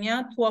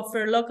Sardinia to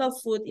offer local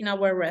food in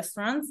our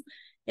restaurants.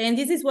 And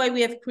this is why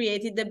we have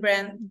created the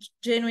brand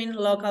Genuine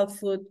Local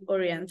Food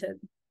Oriented.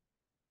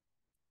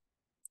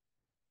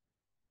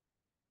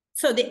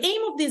 So the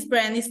aim of this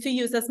brand is to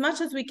use as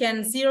much as we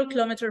can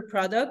zero-kilometer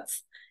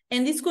products.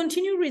 And this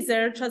continued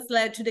research has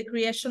led to the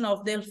creation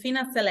of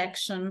Delphina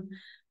Selection,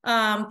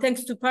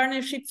 thanks to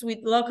partnerships with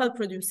local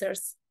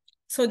producers.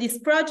 So this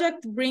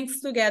project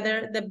brings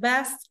together the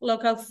best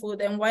local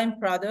food and wine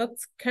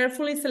products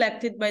carefully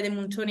selected by the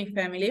Montoni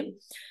family.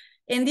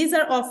 And these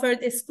are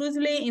offered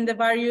exclusively in the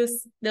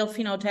various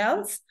Delphina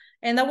hotels.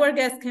 And our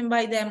guests can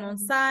buy them on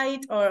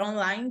site or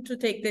online to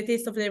take the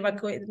taste of their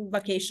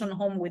vacation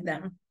home with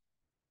them.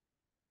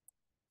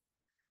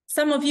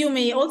 Some of you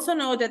may also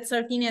know that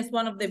Sardinia is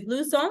one of the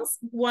blue zones,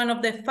 one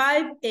of the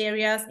 5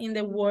 areas in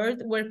the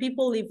world where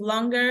people live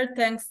longer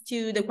thanks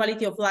to the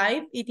quality of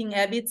life, eating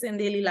habits, and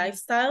daily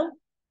lifestyle.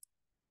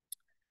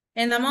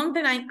 And among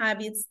the 9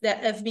 habits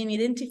that have been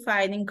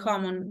identified in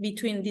common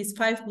between these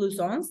 5 blue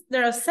zones,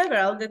 there are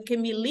several that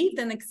can be lived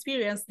and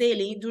experienced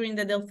daily during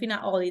the Delphina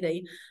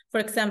holiday. For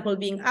example,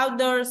 being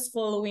outdoors,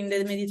 following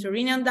the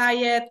Mediterranean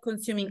diet,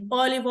 consuming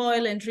olive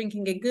oil and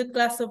drinking a good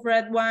glass of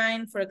red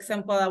wine. For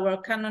example, our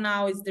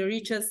Cannonau is the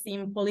richest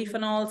in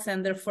polyphenols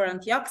and therefore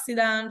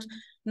antioxidant,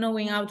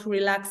 knowing how to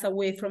relax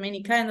away from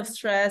any kind of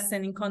stress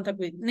and in contact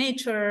with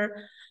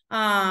nature.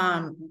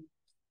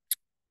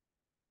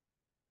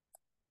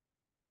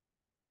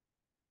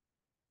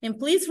 And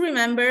please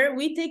remember,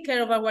 we take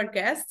care of our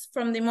guests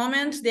from the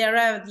moment they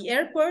arrive at the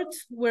airport,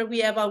 where we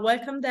have a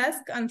welcome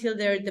desk, until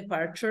their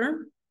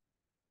departure.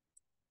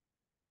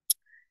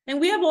 And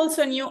we have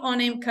also a new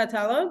on-aim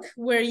catalog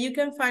where you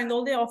can find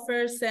all the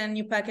offers and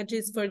new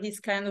packages for these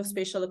kind of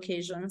special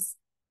occasions.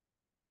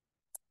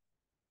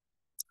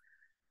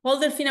 All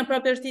Delphina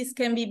properties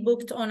can be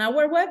booked on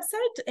our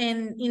website,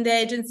 and in the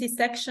agency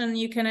section,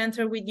 you can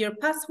enter with your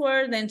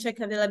password and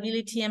check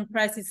availability and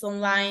prices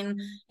online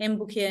and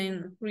book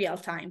in real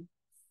time.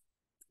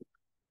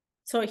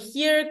 So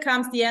here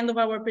comes the end of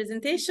our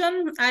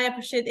presentation. I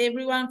appreciate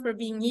everyone for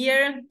being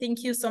here.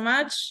 Thank you so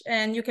much.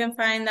 And you can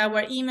find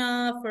our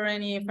email for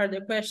any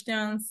further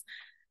questions.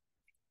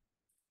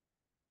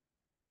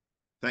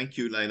 Thank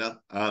you, Leila.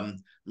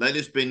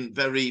 Leila's been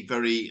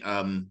very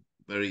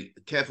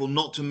careful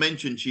not to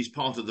mention she's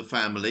part of the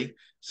family.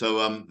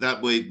 So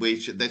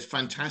that's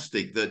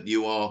fantastic that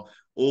you are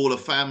all a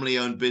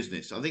family-owned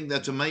business. I think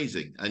that's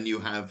amazing. And you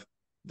have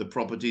the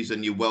properties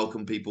and you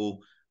welcome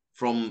people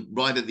from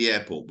right at the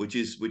airport, which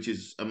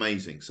is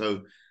amazing.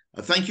 So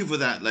thank you for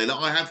that, Leila.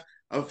 I have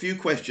a few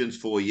questions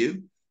for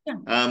you.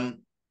 Yeah.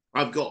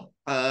 I've got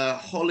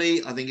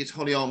Holly, I think it's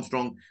Holly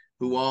Armstrong,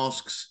 who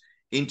asks,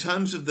 in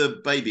terms of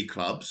the baby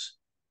clubs,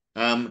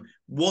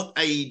 what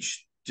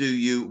age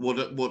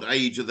what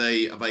age are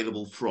they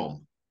available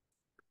from?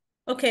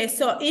 Okay,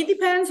 so it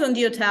depends on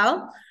the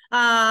hotel.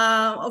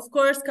 Of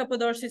course,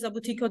 Cappadocia is a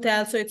boutique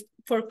hotel, so it's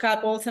for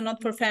couples and not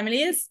for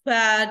families.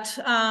 But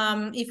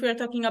if we're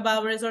talking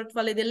about Resort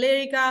Valle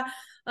dell'Erica,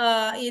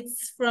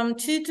 it's from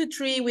 2 to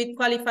 3 with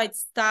qualified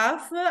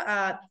staff,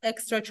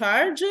 extra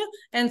charge,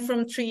 and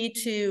from 3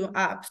 to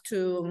up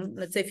to,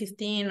 let's say,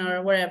 15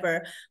 or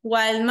wherever.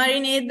 While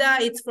Marineda,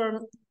 it's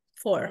from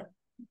 4,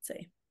 let's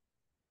say,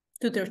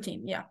 to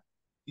 13, yeah.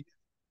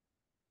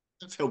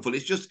 That's helpful.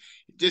 It just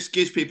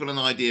gives people an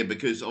idea,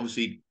 because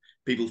obviously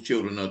people's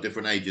children are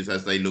different ages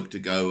as they look to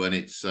go, and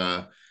it's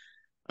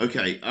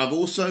okay. I've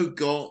also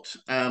got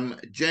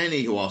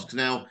Jenny, who asks,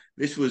 now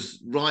this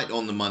was right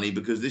on the money,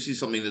 because this is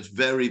something that's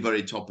very,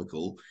 very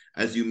topical,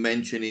 as you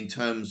mentioned, in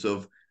terms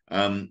of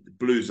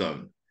blue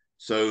zone.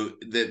 So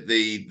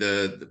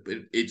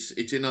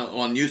it's in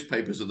our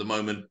newspapers at the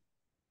moment.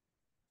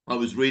 I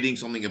was reading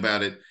something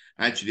about it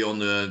actually on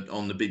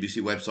the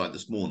BBC website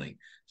this morning.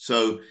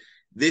 So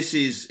this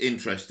is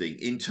interesting.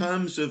 In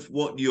terms of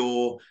what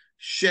your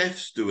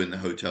chefs do in the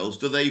hotels,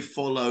 do they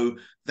follow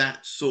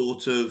that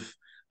sort of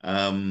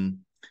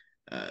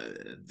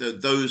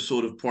those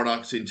sort of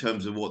products in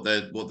terms of what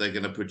they're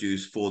going to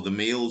produce for the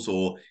meals,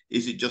 or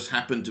is it just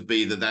happen to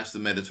be that that's the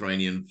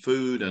Mediterranean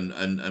food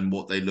and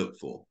what they look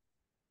for?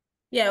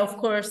 Yeah, of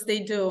course they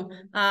do.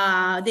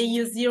 They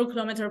use 0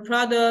 kilometer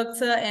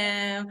products,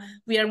 and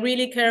we are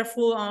really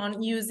careful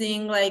on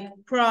using like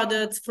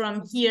products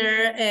from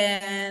here.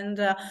 And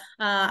as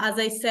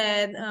I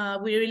said,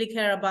 we really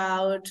care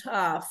about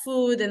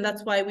food, and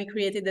that's why we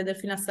created the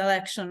Delphina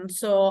Selection.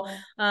 So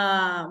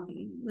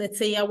let's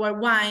say our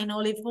wine,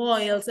 olive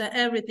oils,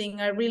 everything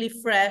are really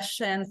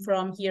fresh and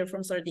from here,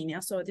 from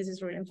Sardinia. So this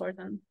is really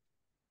important.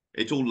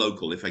 It's all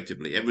local,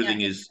 effectively. Everything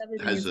has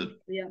a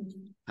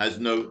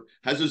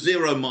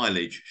 0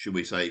 mileage, should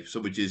we say? So,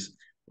 which is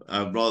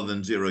rather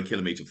than 0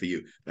 kilometer for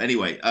you. But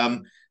anyway,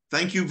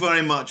 thank you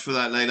very much for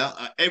that,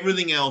 Leila.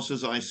 Everything else,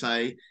 as I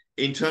say,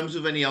 in terms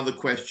of any other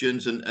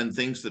questions and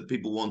things that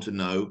people want to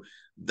know,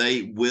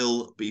 they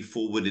will be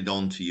forwarded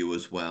on to you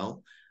as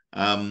well.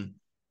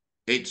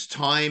 It's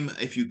time,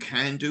 if you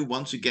can do,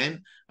 once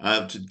again,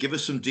 to give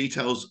us some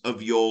details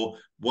of your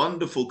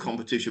wonderful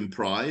competition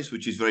prize,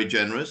 which is very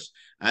generous,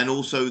 and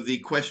also the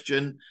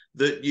question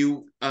that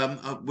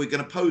we're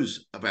going to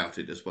pose about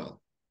it as well.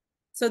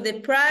 So the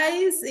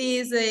prize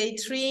is a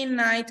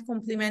 3-night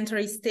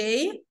complimentary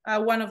stay,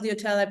 one of the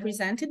hotel I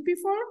presented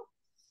before.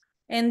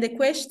 And the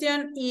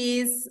question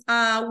is,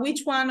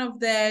 which one of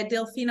the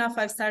Delphina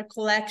 5-star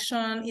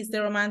collection is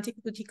the romantic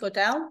boutique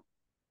hotel?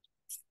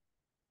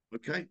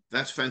 Okay,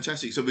 that's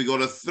fantastic. So we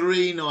got a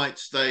 3-night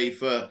stay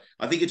for,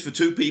 I think it's for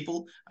 2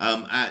 people,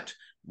 at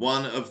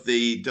one of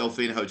the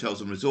Delphina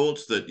hotels and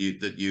resorts that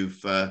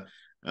you've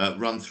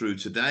run through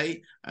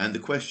today. And the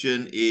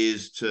question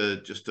is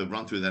to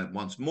run through that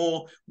once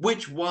more.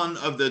 Which one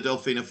of the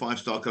Delphina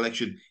 5-star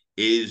collection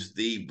is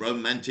the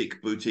romantic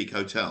boutique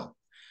hotel?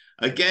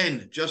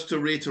 Again, just to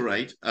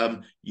reiterate,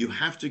 you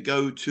have to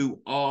go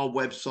to our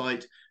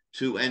website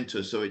to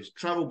enter. So it's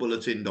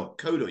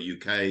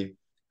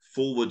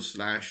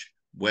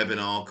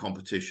travelbulletin.co.uk/webinar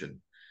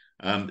competition.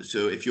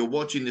 So if you're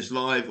watching this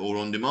live or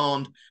on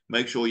demand,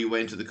 make sure you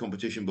enter the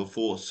competition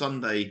before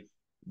Sunday,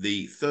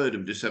 the 3rd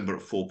of December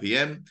at 4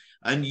 p.m.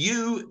 And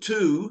you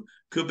too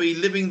could be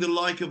living the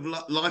life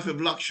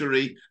of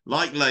luxury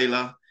like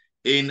Layla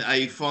in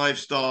a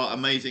 5-star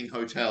amazing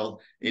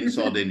hotel in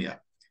Sardinia.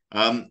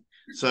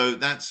 So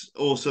that's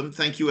awesome.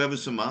 Thank you ever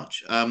so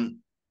much.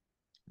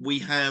 We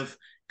have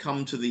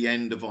come to the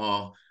end of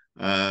our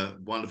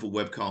wonderful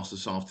webcast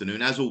this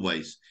afternoon. As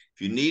always,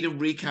 if you need a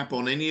recap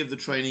on any of the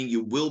training,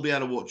 you will be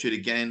able to watch it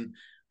again.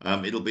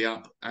 It'll be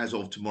up as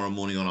of tomorrow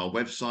morning on our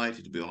website.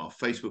 It'll be on our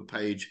Facebook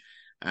page.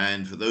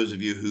 And for those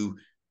of you who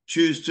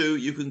choose to,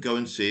 you can go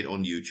and see it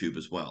on YouTube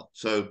as well.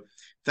 So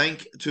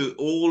thank to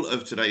all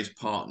of today's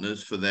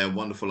partners for their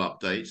wonderful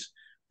updates.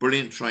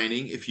 Brilliant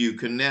training. If you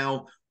can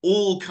now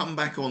all come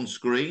back on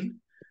screen,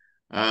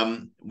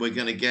 we're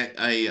going to get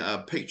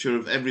a picture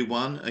of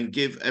everyone and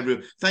give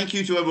everyone. Thank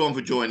you to everyone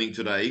for joining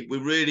today. We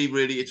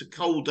really, it's a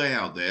cold day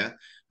out there,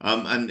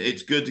 and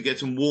it's good to get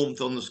some warmth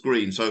on the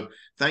screen. So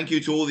thank you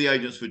to all the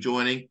agents for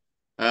joining.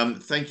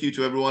 Thank you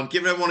to everyone.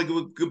 Give everyone a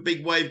good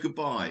big wave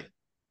goodbye.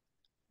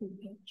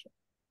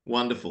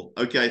 Wonderful.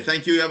 Okay,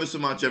 thank you ever so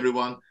much,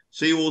 everyone.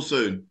 See you all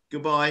soon.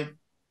 Goodbye.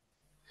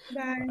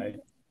 Bye. Bye.